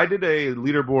 So I did a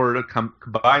leaderboard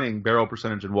combining barrel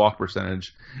percentage and walk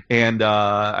percentage, and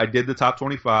I did the top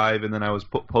 25, and then I was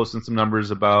posting some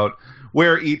numbers about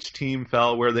where each team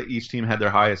fell, where each team had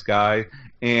their highest guy,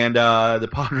 and the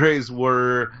Padres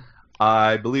were,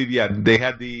 I believe, they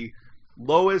had the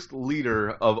lowest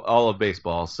leader of all of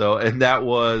baseball. So, and that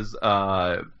was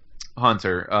Hunter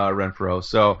Renfroe.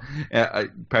 So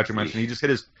Patrick mentioned he just hit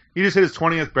his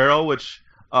 20th barrel, which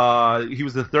he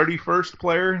was the 31st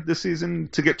player this season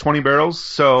to get 20 barrels.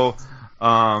 So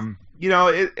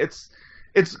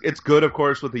it's good, of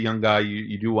course, with the young guy.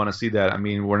 You do want to see that. I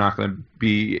mean, we're not going to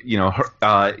be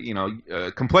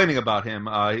complaining about him.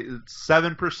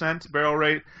 7% barrel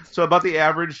rate, so about the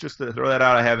average. Just to throw that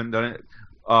out, I haven't done it.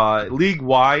 League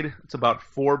wide, it's about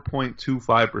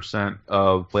 4.25%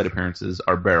 of plate appearances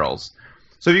are barrels.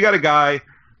 So if you got a guy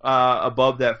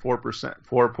above that 4%,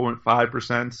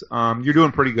 4.5%, you're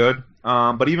doing pretty good.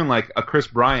 But even like a Chris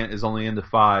Bryant is only into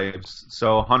 5s.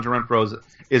 So Hunter Renfroe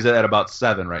is at about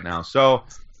 7 right now. So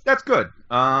that's good.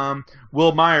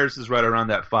 Will Myers is right around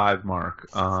that 5 mark.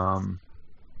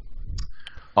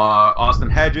 Austin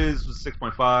Hedges was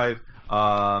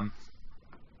 6.5.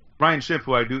 Ryan Schimpf,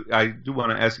 who I do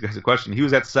want to ask you guys a question. He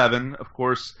was at 7, of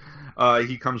course.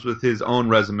 He comes with his own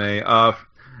resume. Of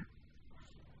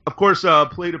course,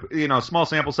 played small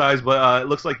sample size, but it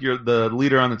looks like you're the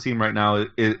leader on the team right now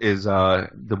is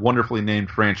the wonderfully named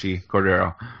Franchy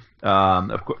Cordero.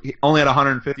 Of course, he only had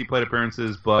 150 plate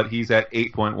appearances, but he's at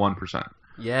 8.1%.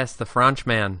 Yes, the French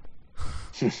man.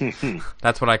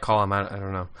 That's what I call him. I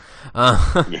don't know.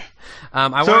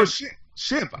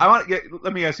 Schimpf,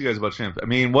 let me ask you guys about Schimpf. I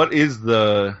mean, what is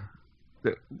the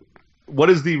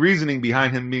reasoning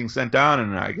behind him being sent down?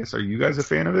 And I guess, are you guys a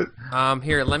fan of it?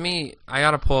 Here, I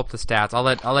gotta pull up the stats. I'll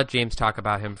let James talk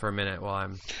about him for a minute while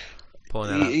I'm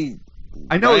pulling that up.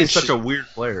 I know he's such a weird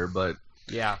player, but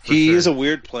yeah, he is a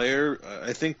weird player.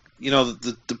 I think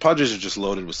the Padres are just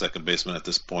loaded with second basemen at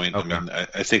this point. Okay. I mean,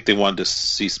 I think they wanted to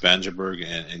see Spangenberg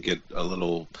and get a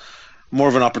little more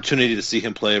of an opportunity to see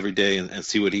him play every day and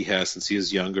see what he has, since he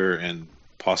is younger and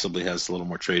possibly has a little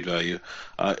more trade value.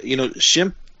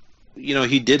 Schimpf,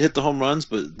 he did hit the home runs,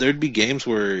 but there'd be games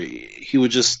where he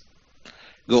would just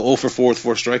go 0 for 4 with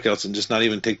 4 strikeouts and just not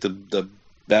even take the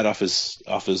bat off his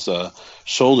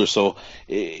shoulder. So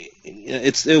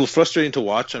it was frustrating to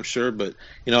watch, I'm sure, but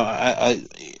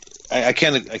I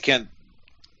can't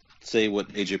say what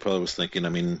AJ Preller was thinking. I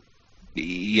mean,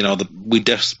 we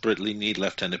desperately need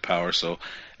left-handed power, so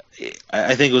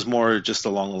I think it was more just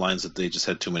along the lines that they just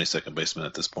had too many second basemen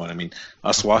at this point. I mean,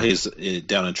 Asuaje is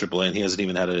down in AAA, and he hasn't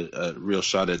even had a real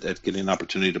shot at getting an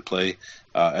opportunity to play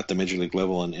at the major league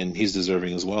level, and he's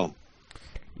deserving as well.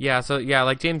 Yeah, so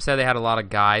like James said, they had a lot of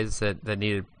guys that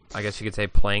needed, I guess you could say,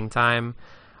 playing time.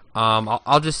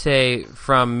 I'll just say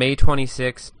from May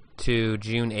 26th to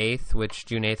June 8th, which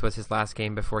June 8th was his last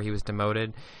game before he was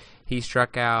demoted, he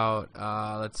struck out,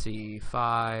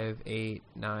 5, 8,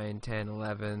 9, 10,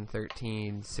 11,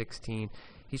 13, 16.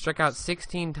 He struck out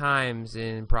 16 times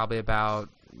in probably about,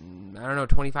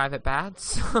 25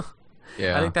 at-bats.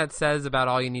 Yeah. I think that says about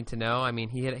all you need to know. I mean,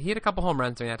 he had a couple home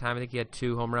runs during that time. I think he had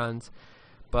 2 home runs.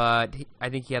 But I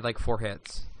think he had like 4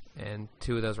 hits, and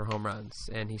 2 of those were home runs,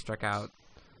 and he struck out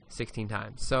 16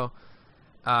 times. So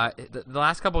the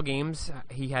last couple games,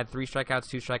 he had 3 strikeouts,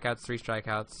 2 strikeouts, 3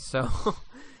 strikeouts. So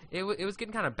it was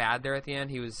getting kind of bad there at the end.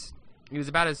 He was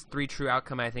about as 3 true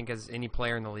outcome, I think, as any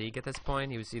player in the league at this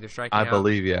point. He was either striking out. I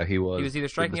believe, yeah, he was. He was either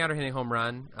striking out or hitting a home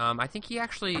run. I think he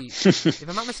actually, if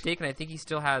I'm not mistaken, I think he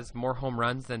still has more home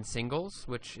runs than singles,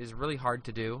 which is really hard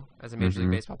to do as a Major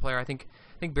League Baseball player. I think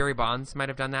Barry Bonds might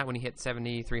have done that when he hit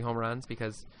 73 home runs,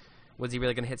 because was he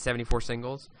really going to hit 74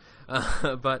 singles?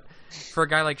 But for a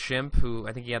guy like Schimpf, who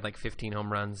I think he had like 15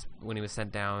 home runs when he was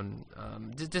sent down,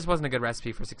 just wasn't a good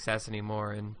recipe for success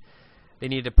anymore, and they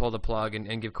needed to pull the plug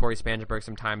and give Corey Spangenberg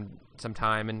some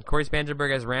time. And Corey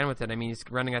Spangenberg has ran with it. I mean, he's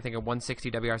running, I think, a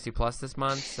 160 WRC plus this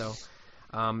month, so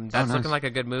that's looking like a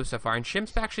good move so far. And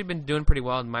Schimpf's actually been doing pretty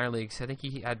well in minor leagues. I think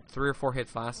he had 3 or 4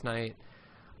 hits last night.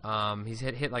 He's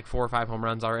hit like 4 or 5 home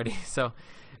runs already, so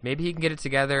maybe he can get it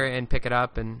together and pick it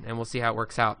up, and we'll see how it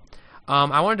works out.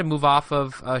 I wanted to move off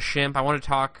of Shimp. I want to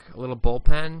talk a little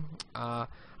bullpen. I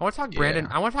want to talk Brandon.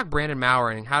 I want to talk Brandon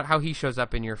Maurer and how he shows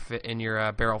up in your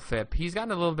barrel FIP. He's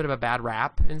gotten a little bit of a bad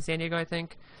rap in San Diego, I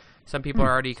think. Some people are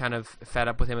already kind of fed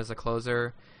up with him as a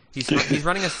closer. He's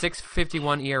running a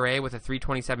 6.51 ERA with a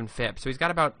 3.27 FIP, so he's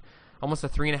got about almost a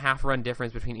 3.5 run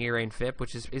difference between ERA and FIP,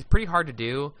 which is pretty hard to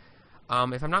do.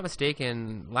 If I'm not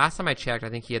mistaken, last time I checked, I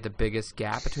think he had the biggest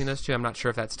gap between those two. I'm not sure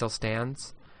if that still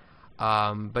stands.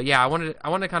 But yeah, I wanted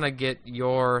to kind of get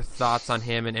your thoughts on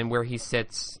him and where he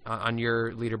sits on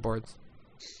your leaderboards.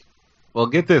 Well,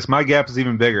 get this, my gap is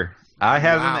even bigger. I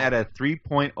have him at a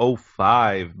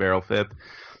 3.05 barrel FIP.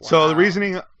 Wow. So the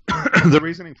reasoning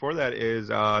for that is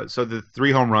so the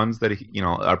 3 home runs that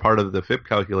are part of the FIP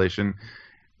calculation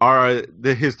are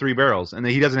his 3 barrels, and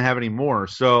he doesn't have any more.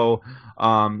 So,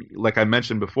 like I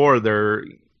mentioned before, they're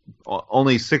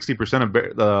only 60% of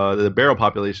the barrel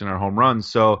population are home runs.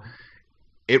 So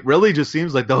it really just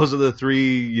seems like those are the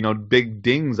 3, big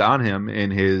dings on him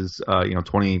in his,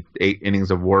 28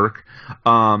 innings of work.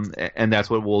 And that's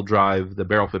what will drive the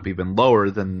barrel FIP even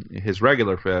lower than his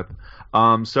regular FIP.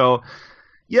 So,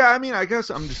 yeah, I mean, I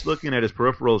guess I'm just looking at his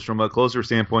peripherals from a closer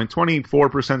standpoint. 24%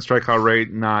 strikeout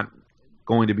rate, not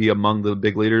going to be among the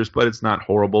big leaders, but it's not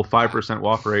horrible. 5%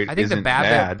 walk rate isn't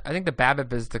bad. I think the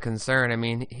BABIP is the concern. I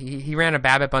mean, he ran a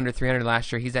BABIP under 300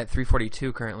 last year. He's at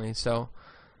 342 currently, so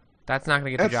that's not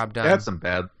going to get the job done. That's some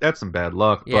bad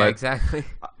luck. Yeah, but, exactly.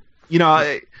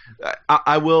 I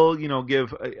will, I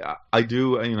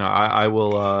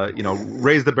will,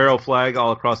 raise the barrel flag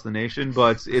all across the nation,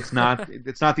 but it's not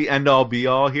the end all be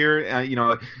all here.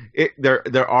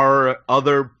 There are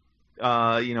other. There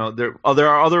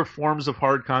are other forms of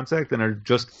hard contact that are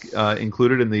just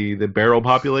included in the barrel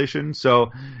population.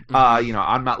 So,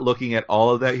 I'm not looking at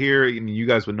all of that here. You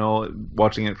guys would know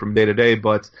watching it from day to day,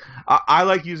 but I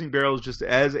like using barrels just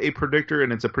as a predictor,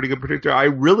 and it's a pretty good predictor. I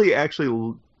really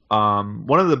actually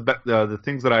one of the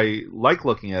things that I like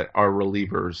looking at are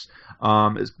relievers,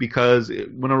 is because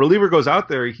when a reliever goes out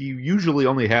there, he usually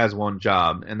only has one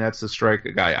job, and that's to strike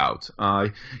a guy out.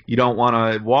 You don't want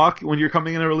to walk when you're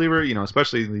coming in a reliever,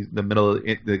 especially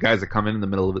the guys that come in the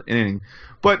middle of the inning,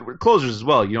 but closers as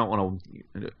well. You don't want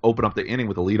to open up the inning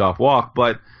with a leadoff walk,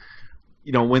 but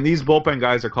when these bullpen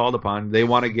guys are called upon, they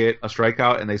want to get a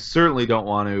strikeout, and they certainly don't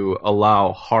want to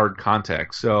allow hard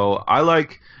contact. So I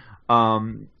like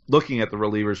looking at the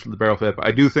relievers from the barrel FIP.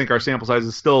 I do think our sample size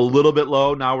is still a little bit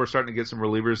low. Now we're starting to get some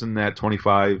relievers in that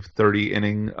 25, 30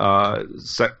 inning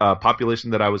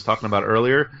population that I was talking about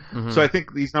earlier. Mm-hmm. So I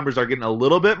think these numbers are getting a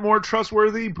little bit more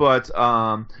trustworthy, but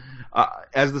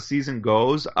as the season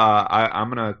goes, I'm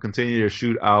going to continue to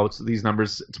shoot out these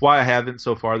numbers. It's why I haven't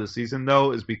so far this season,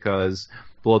 though, is because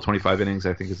below 25 innings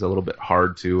I think is a little bit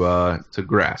hard to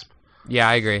grasp. Yeah,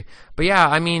 I agree. But yeah,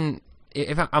 I mean,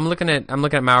 if I'm looking at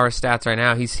Maurer's stats right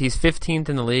now, he's 15th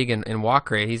in the league in walk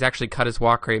rate. He's actually cut his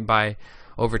walk rate by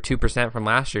over 2% from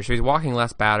last year, so he's walking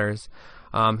less batters.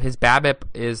 His BABIP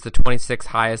is the 26th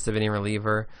highest of any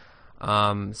reliever.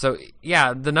 So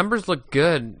yeah, the numbers look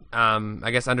good.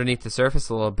 I guess underneath the surface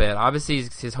a little bit. Obviously,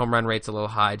 his home run rate's a little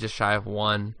high, just shy of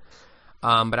 1.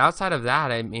 But outside of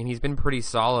that, I mean, he's been pretty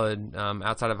solid.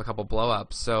 Outside of a couple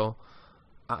blow-ups, so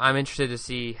I'm interested to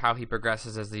see how he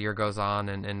progresses as the year goes on,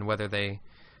 and whether they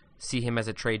see him as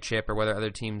a trade chip or whether other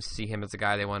teams see him as a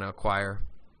guy they want to acquire.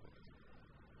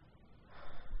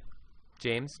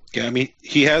 James? Yeah, I mean,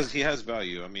 he has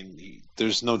value. I mean,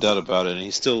 there's no doubt about it, and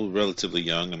he's still relatively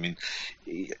young. I mean,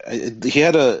 he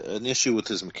had an issue with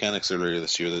his mechanics earlier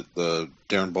this year that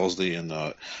Darren Balsley and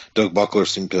Doug Buckler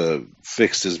seemed to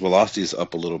fix his velocities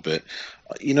up a little bit.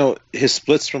 His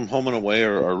splits from home and away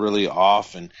are really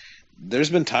off, and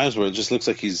there's been times where it just looks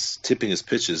like he's tipping his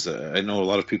pitches. I know a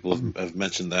lot of people have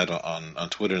mentioned that on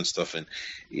Twitter and stuff, and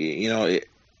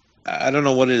I don't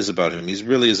know what it is about him. He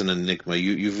really is an enigma.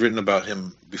 You've written about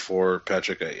him before,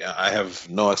 Patrick. I have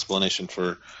no explanation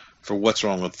for what's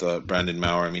wrong with Brandon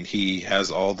Maurer. I mean, he has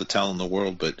all the talent in the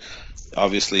world, but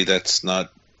obviously that's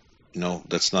not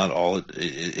all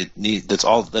it needs. That's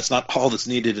not all that's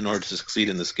needed in order to succeed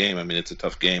in this game. I mean, it's a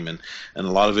tough game, and a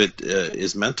lot of it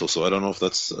is mental. So I don't know if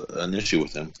that's an issue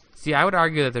with him. See, I would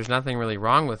argue that there's nothing really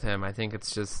wrong with him. I think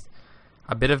it's just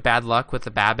a bit of bad luck with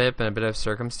the BABIP and a bit of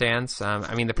circumstance.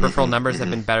 I mean, the peripheral numbers have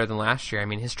been better than last year. I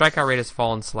mean, his strikeout rate has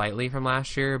fallen slightly from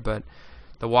last year, but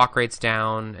the walk rate's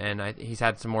down, and he's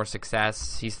had some more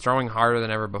success. He's throwing harder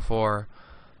than ever before.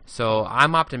 So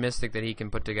I'm optimistic that he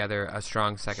can put together a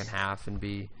strong second half and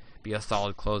be a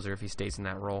solid closer if he stays in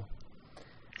that role.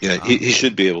 Yeah, he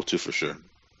should be able to, for sure.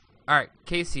 All right,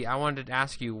 Casey, I wanted to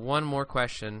ask you one more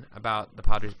question about the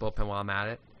Padres bullpen while I'm at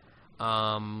it.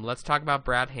 Let's talk about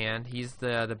Brad Hand. He's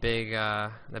the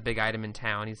big item in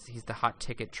town. He's the hot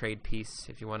ticket trade piece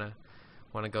if you want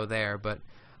to go there. But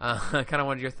kind of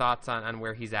wanted your thoughts on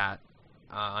where he's at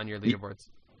on your leaderboards.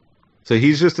 So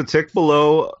he's just a tick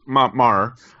below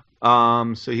Mar.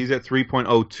 So he's at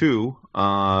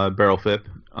 3.02 barrel FIP.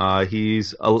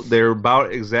 They're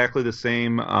about exactly the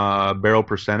same barrel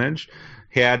percentage.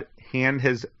 Hand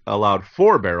has allowed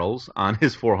 4 barrels on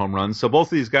his 4 home runs. So both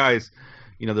of these guys,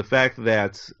 the fact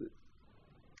that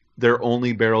their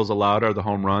only barrels allowed are the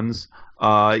home runs,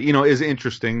 is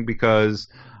interesting because,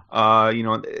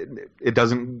 it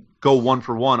doesn't go 1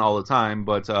 for 1 all the time.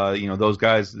 But, those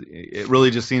guys, it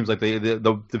really just seems like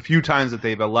the few times that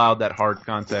they've allowed that hard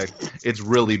contact, it's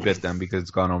really bit them because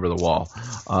it's gone over the wall.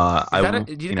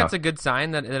 Do you think that's a good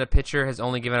sign that a pitcher has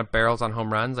only given up barrels on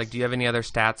home runs? Like, do you have any other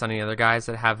stats on any other guys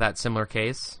that have that similar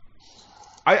case?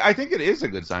 I think it is a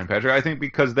good sign, Patrick. I think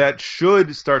because that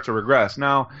should start to regress.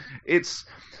 Now,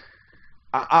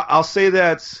 I'll say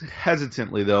that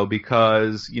hesitantly, though,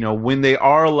 because, when they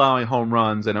are allowing home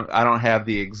runs, and I don't have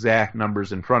the exact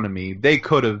numbers in front of me, they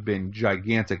could have been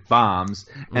gigantic bombs,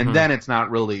 and then it's not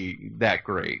really that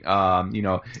great.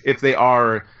 If they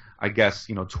are, I guess,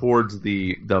 towards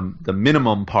the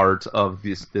minimum part of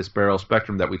this barrel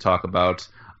spectrum that we talk about,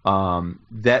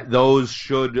 that those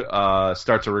should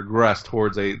start to regress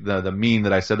towards the mean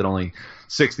that I said that only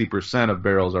 60% of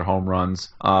barrels are home runs.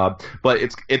 But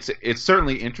it's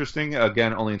certainly interesting.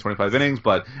 Again, only in 25 innings.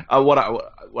 But what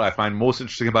I find most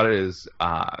interesting about it is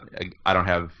I don't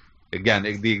have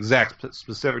the exact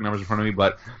specific numbers in front of me,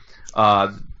 but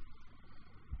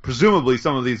presumably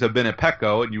some of these have been at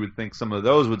Petco, and you would think some of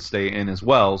those would stay in as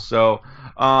well. So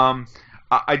I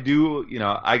do,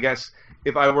 I guess.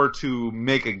 If I were to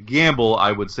make a gamble,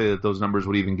 I would say that those numbers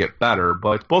would even get better.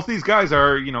 But both these guys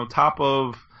are, top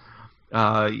of,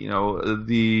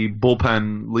 the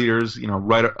bullpen leaders,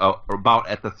 right about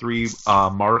at the 3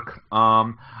 mark.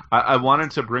 I wanted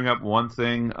to bring up one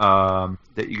thing that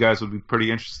you guys would be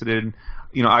pretty interested in.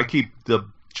 I keep the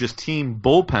just team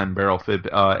bullpen barrel FIP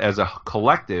as a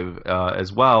collective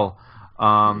as well.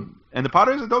 And the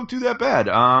Padres don't do that bad.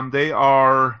 They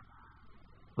are,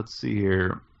 let's see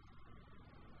here.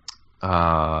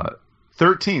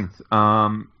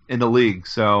 13th in the league,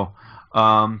 so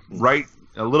right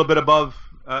a little bit above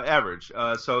average.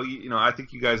 So I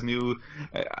think you guys knew,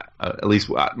 at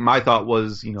least my thought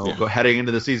was, heading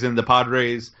into the season, the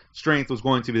Padres' strength was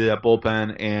going to be that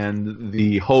bullpen, and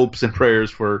the hopes and prayers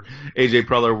for AJ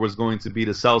Preller was going to be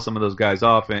to sell some of those guys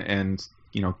off and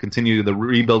continue the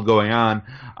rebuild going on.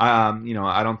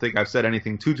 I don't think I've said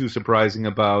anything too surprising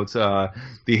about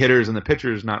the hitters and the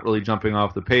pitchers not really jumping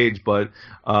off the page, but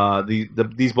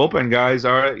these bullpen guys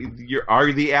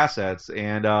are the assets,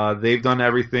 and they've done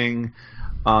everything,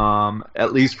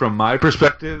 at least from my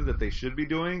perspective, that they should be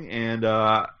doing. And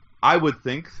I would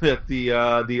think that the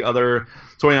other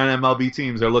 29 MLB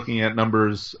teams are looking at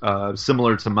numbers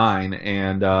similar to mine,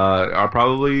 and are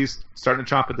probably starting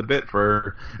to chomp at the bit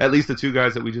for at least the 2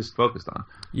 guys that we just focused on.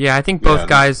 Yeah, I think both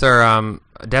guys are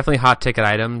definitely hot ticket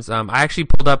items. I actually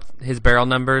pulled up his barrel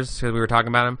numbers because we were talking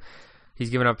about him.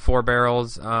 He's given up 4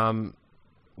 barrels. One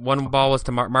ball was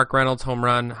to Mark Reynolds, home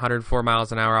run, 104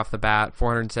 miles an hour off the bat,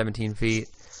 417 feet.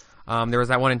 There was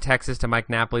that one in Texas to Mike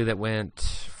Napoli that went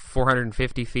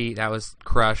 450 feet. That was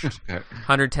crushed.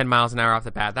 110 miles an hour off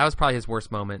the bat. That was probably his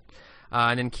worst moment.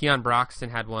 And then Keon Broxton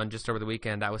had one just over the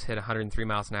weekend that was hit 103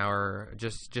 miles an hour,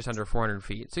 just under 400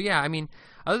 feet. So yeah, I mean,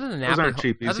 other than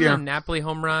the Napoli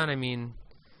home run, I mean,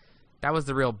 that was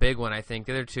the real big one. I think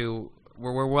the other 2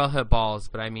 were well hit balls,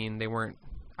 but I mean, they weren't.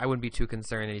 I wouldn't be too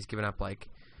concerned that he's given up like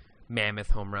mammoth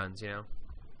home runs,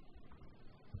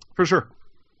 For sure.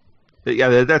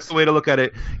 Yeah, that's the way to look at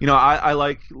it. I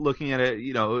like looking at it,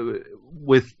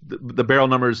 with the barrel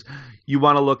numbers. You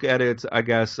want to look at it, I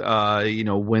guess,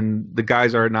 when the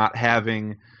guys are not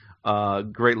having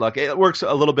great luck. It works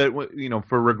a little bit,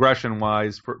 for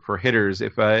regression-wise for hitters.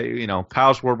 If,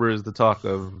 Kyle Schwarber is the talk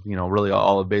of, really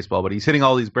all of baseball, but he's hitting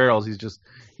all these barrels. He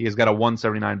has got a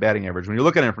 179 batting average. When you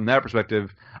look at it from that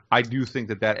perspective, I do think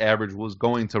that average was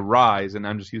going to rise, and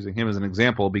I'm just using him as an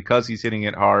example because he's hitting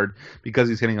it hard, because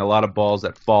he's hitting a lot of balls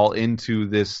that fall into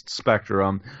this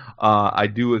spectrum.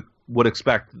 I would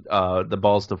expect the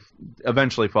balls to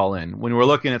eventually fall in. When we're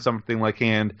looking at something like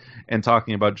Hand and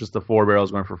talking about just the 4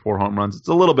 barrels going for 4 home runs, it's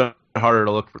a little bit harder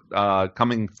to look for,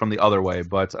 coming from the other way.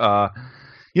 But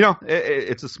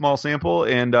it's a small sample,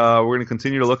 and we're going to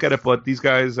continue to look at it. But these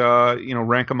guys,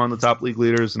 rank among the top league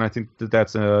leaders, and I think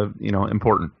that's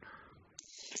important.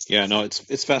 Yeah, no,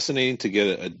 it's fascinating to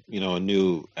get a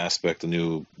new aspect, a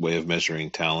new way of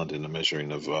measuring talent and a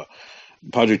measuring of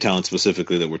Padre talent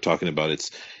specifically that we're talking about,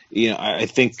 it's, I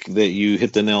think that you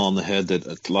hit the nail on the head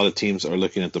that a lot of teams are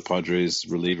looking at the Padres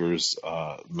relievers,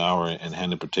 Mauer and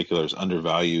Hand in particular, as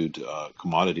undervalued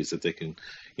commodities that they can,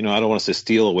 I don't want to say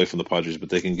steal away from the Padres, but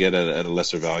they can get at a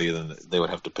lesser value than they would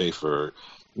have to pay for,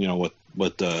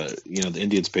 what the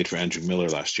Indians paid for Andrew Miller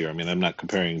last year. I mean, I'm not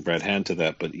comparing Brad Hand to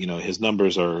that, but his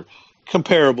numbers are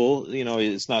comparable.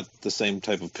 It's not the same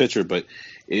type of pitcher, but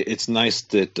it's nice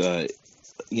that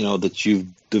that you've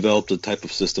developed a type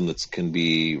of system that can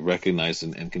be recognized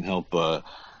and can help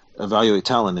evaluate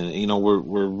talent. And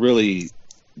we're really,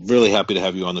 really happy to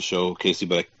have you on the show, Casey.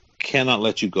 But I cannot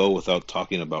let you go without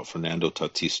talking about Fernando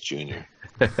Tatis Jr.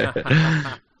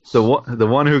 The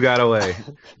one who got away.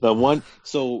 The one.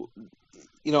 So,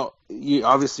 you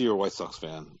obviously you're a White Sox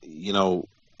fan.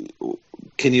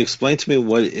 Can you explain to me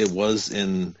what it was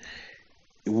in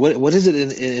what is it in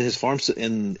his farm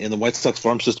in the White Sox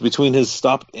farm system, between his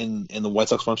stop in the White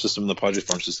Sox farm system and the Padres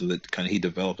farm system, that kind of he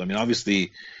developed? I mean,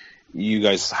 obviously you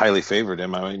guys highly favored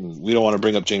him. I mean, we don't want to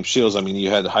bring up James Shields. I mean,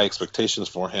 you had high expectations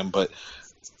for him, but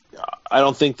I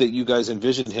don't think that you guys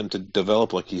envisioned him to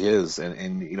develop like he is.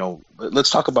 And let's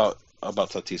talk about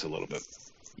Tatis a little bit.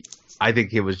 I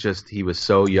think he was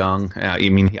so young. I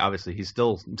mean, he's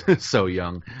still so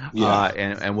young. Yeah.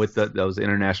 And with those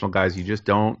international guys, you just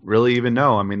don't really even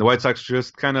know. I mean, the White Sox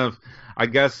just kind of, I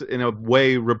guess, in a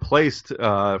way replaced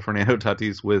Fernando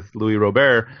Tatis with Luis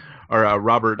Robert, or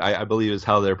Robert, I believe is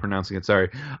how they're pronouncing it. Sorry.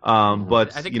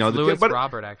 But I think it's Luis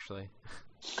Robert, actually.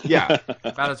 Yeah.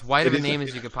 About as white of a name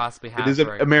as you could possibly have. It is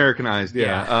Americanized,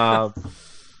 yeah.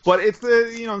 But it's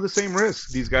the same risk.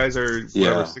 These guys are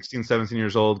 16, 17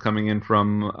 years old, coming in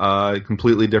from a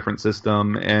completely different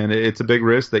system, and it's a big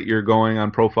risk that you're going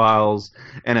on profiles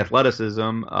and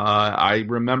athleticism. I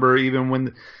remember even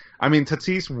when,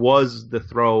 Tatis was the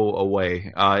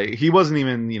throwaway. He wasn't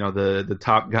even the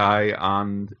top guy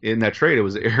in that trade. It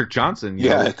was Eric Johnson.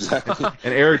 Exactly.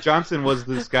 And Eric Johnson was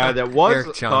this guy that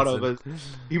was thought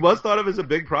of as a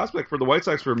big prospect for the White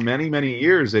Sox for many, many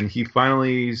years, and he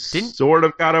finally sort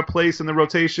of got a place in the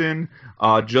rotation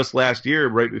just last year,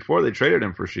 right before they traded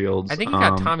him for Shields. I think he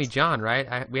got Tommy John,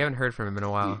 right? We haven't heard from him in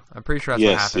a while. I'm pretty sure that's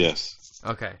what happened. Yes.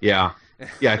 Okay. Yeah.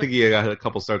 Yeah, I think he got a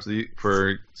couple starts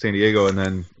for San Diego, and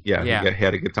then he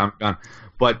had a good time gone.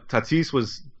 But Tatis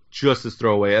was just as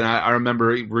throwaway, and I remember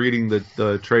reading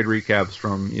the trade recaps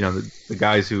from the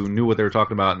guys who knew what they were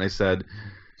talking about, and they said,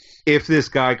 if this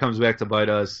guy comes back to bite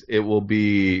us, it will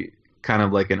be kind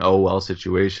of like an oh well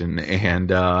situation.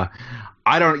 And I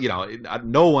don't,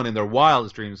 no one in their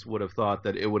wildest dreams would have thought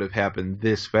that it would have happened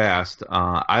this fast.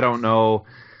 I don't know,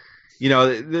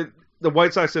 the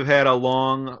White Sox have had a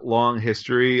long, long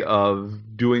history of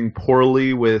doing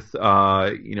poorly with,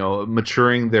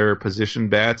 maturing their position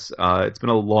bats. It's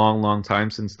been a long, long time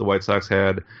since the White Sox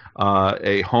had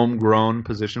a homegrown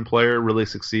position player really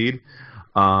succeed.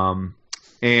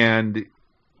 And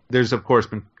there's, of course,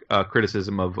 been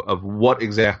criticism of what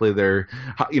exactly their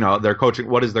coaching,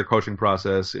 what is their coaching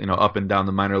process, up and down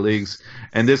the minor leagues.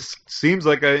 And this seems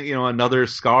like another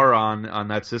scar on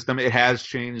that system. It has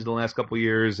changed the last couple of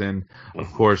years, and of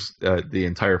course the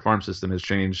entire farm system has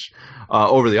changed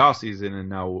over the offseason, and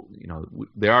now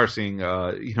they are seeing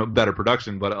better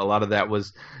production, but a lot of that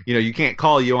was you can't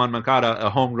call Yoan Moncada a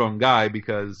homegrown guy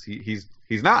because he's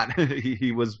not.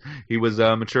 he was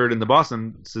matured in the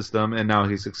Boston system, and now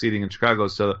he's succeeding in Chicago.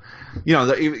 So,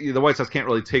 the White Sox can't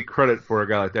really take credit for a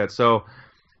guy like that. So,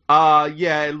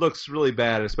 it looks really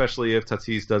bad, especially if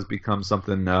Tatis does become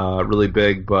something really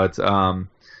big. But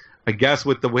I guess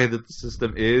with the way that the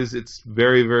system is, it's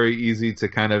very, very easy to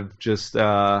kind of just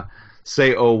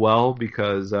say, oh well,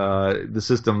 because the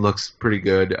system looks pretty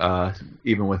good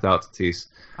even without Tatis.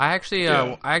 I actually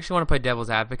want to play devil's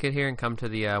advocate here and come to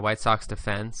the White Sox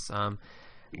defense.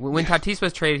 When Tatis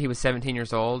was traded, he was 17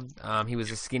 years old. He was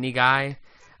a skinny guy.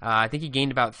 I think he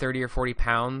gained about 30 or 40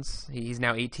 pounds. He's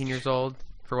now 18 years old,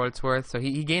 for what it's worth. So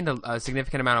he gained a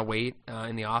significant amount of weight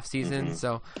in the offseason. Mm-hmm.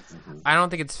 So I don't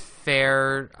think it's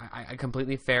fair,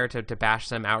 completely fair to bash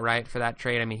them outright for that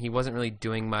trade. I mean, he wasn't really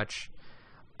doing much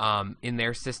in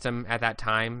their system at that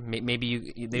time.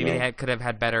 Maybe they could have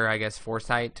had better, I guess,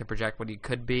 foresight to project what he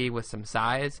could be with some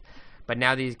size. But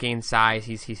now that he's gained size,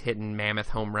 he's hitting mammoth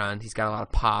home runs. He's got a lot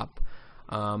of pop.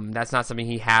 That's not something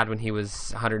he had when he was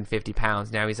 150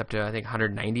 pounds. Now he's up to, I think,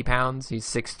 190 pounds. He's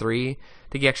 6'3". I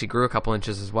think he actually grew a couple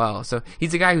inches as well. So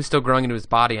he's a guy who's still growing into his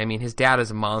body. I mean, his dad is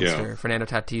a monster. Yeah. Fernando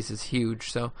Tatis is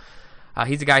huge. So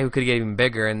he's a guy who could get even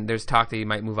bigger, and there's talk that he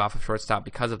might move off of shortstop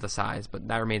because of the size, but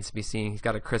that remains to be seen. He's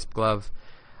got a crisp glove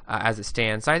as it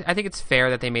stands. So I think it's fair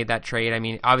that they made that trade. I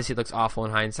mean, obviously it looks awful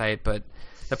in hindsight, but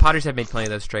the Padres have made plenty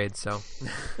of those trades, so.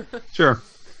 Sure.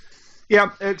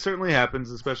 Yeah, it certainly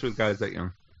happens, especially with guys that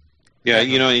young. Yeah,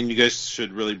 and you guys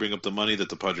should really bring up the money that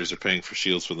the Padres are paying for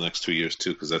Shields for the next 2 years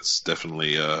too, because that's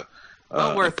definitely an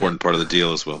important part of the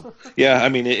deal as well. Yeah, I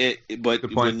mean, but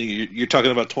when you're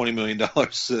talking about $20 million,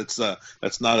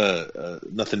 that's not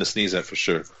nothing to sneeze at for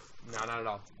sure. No, not at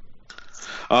all.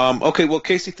 Okay, well,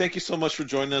 Casey, thank you so much for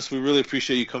joining us. We really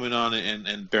appreciate you coming on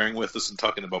and bearing with us and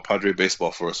talking about Padre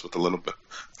baseball for us for a little bit.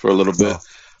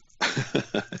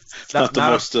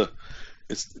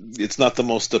 It's not the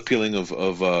most appealing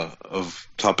of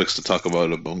topics to talk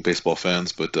about among baseball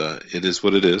fans, but it is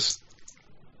what it is.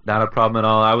 Not a problem at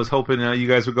all. I was hoping you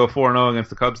guys would go 4-0 against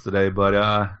the Cubs today,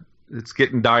 but it's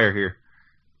getting dire here.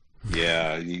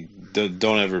 Yeah,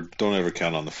 don't ever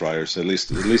count on the Friars. At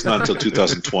least not until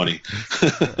 2020.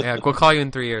 Yeah, we'll call you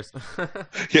in 3 years.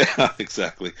 Yeah,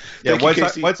 exactly. Yeah,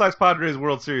 White Sox Padres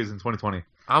World Series in 2020.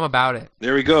 I'm about it.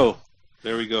 There we go.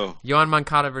 Yohan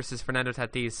Moncada versus Fernando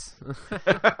Tatis.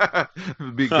 It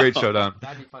would be a great showdown.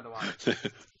 That'd be fun to watch.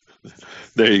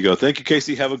 There you go. Thank you,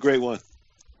 Casey. Have a great one.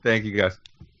 Thank you, guys.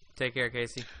 Take care,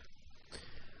 Casey.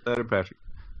 Later, Patrick.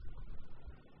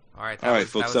 All right, that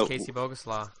was Casey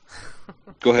Boguslaw.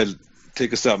 Go ahead,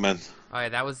 take us out, man. All right,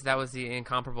 that was the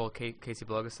incomparable Casey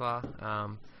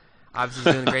Boguslaw. Obviously,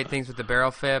 he's doing great things with the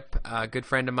Barrel FIP. Good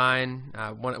friend of mine.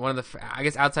 One of the, I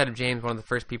guess, outside of James, one of the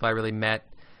first people I really met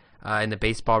in the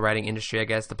baseball writing industry. I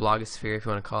guess the blogosphere, if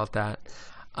you want to call it that.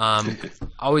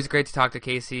 Always great to talk to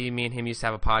Casey. Me and him used to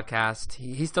have a podcast.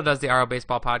 He still does the RO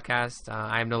Baseball podcast.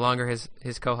 I am no longer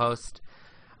his co-host.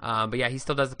 But yeah, he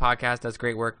still does the podcast, does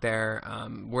great work there.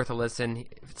 Worth a listen.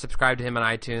 Subscribe to him on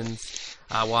iTunes.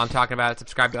 While I'm talking about it,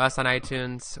 subscribe to us on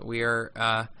iTunes. We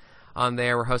are on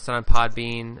there. We're hosted on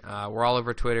Podbean. We're all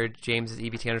over Twitter. James is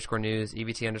EBT_news,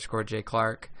 EBT_J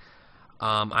Clark.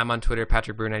 I'm on Twitter,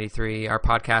 Patrick Brew 93. Our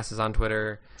podcast is on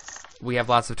Twitter. We have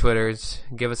lots of Twitters.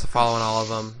 Give us a follow on all of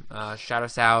them. Shout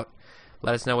us out.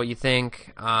 Let us know what you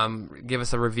think. Give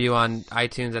us a review on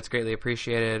iTunes. That's greatly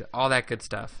appreciated. All that good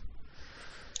stuff.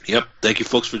 Yep. Thank you,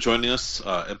 folks, for joining us.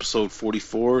 Episode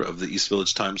 44 of the East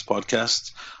Village Times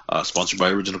podcast, sponsored by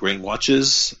Original Grain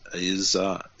Watches, is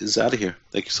out of here.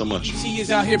 Thank you so much. EBT is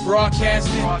out here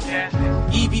broadcasting.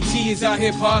 EBT is out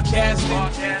here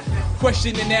podcasting.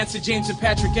 Question and answer, James and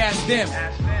Patrick ask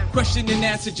them. Question and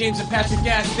answer, James and Patrick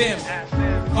ask them.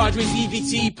 Padres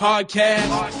EBT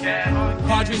podcast.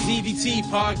 Padres EBT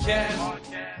podcast.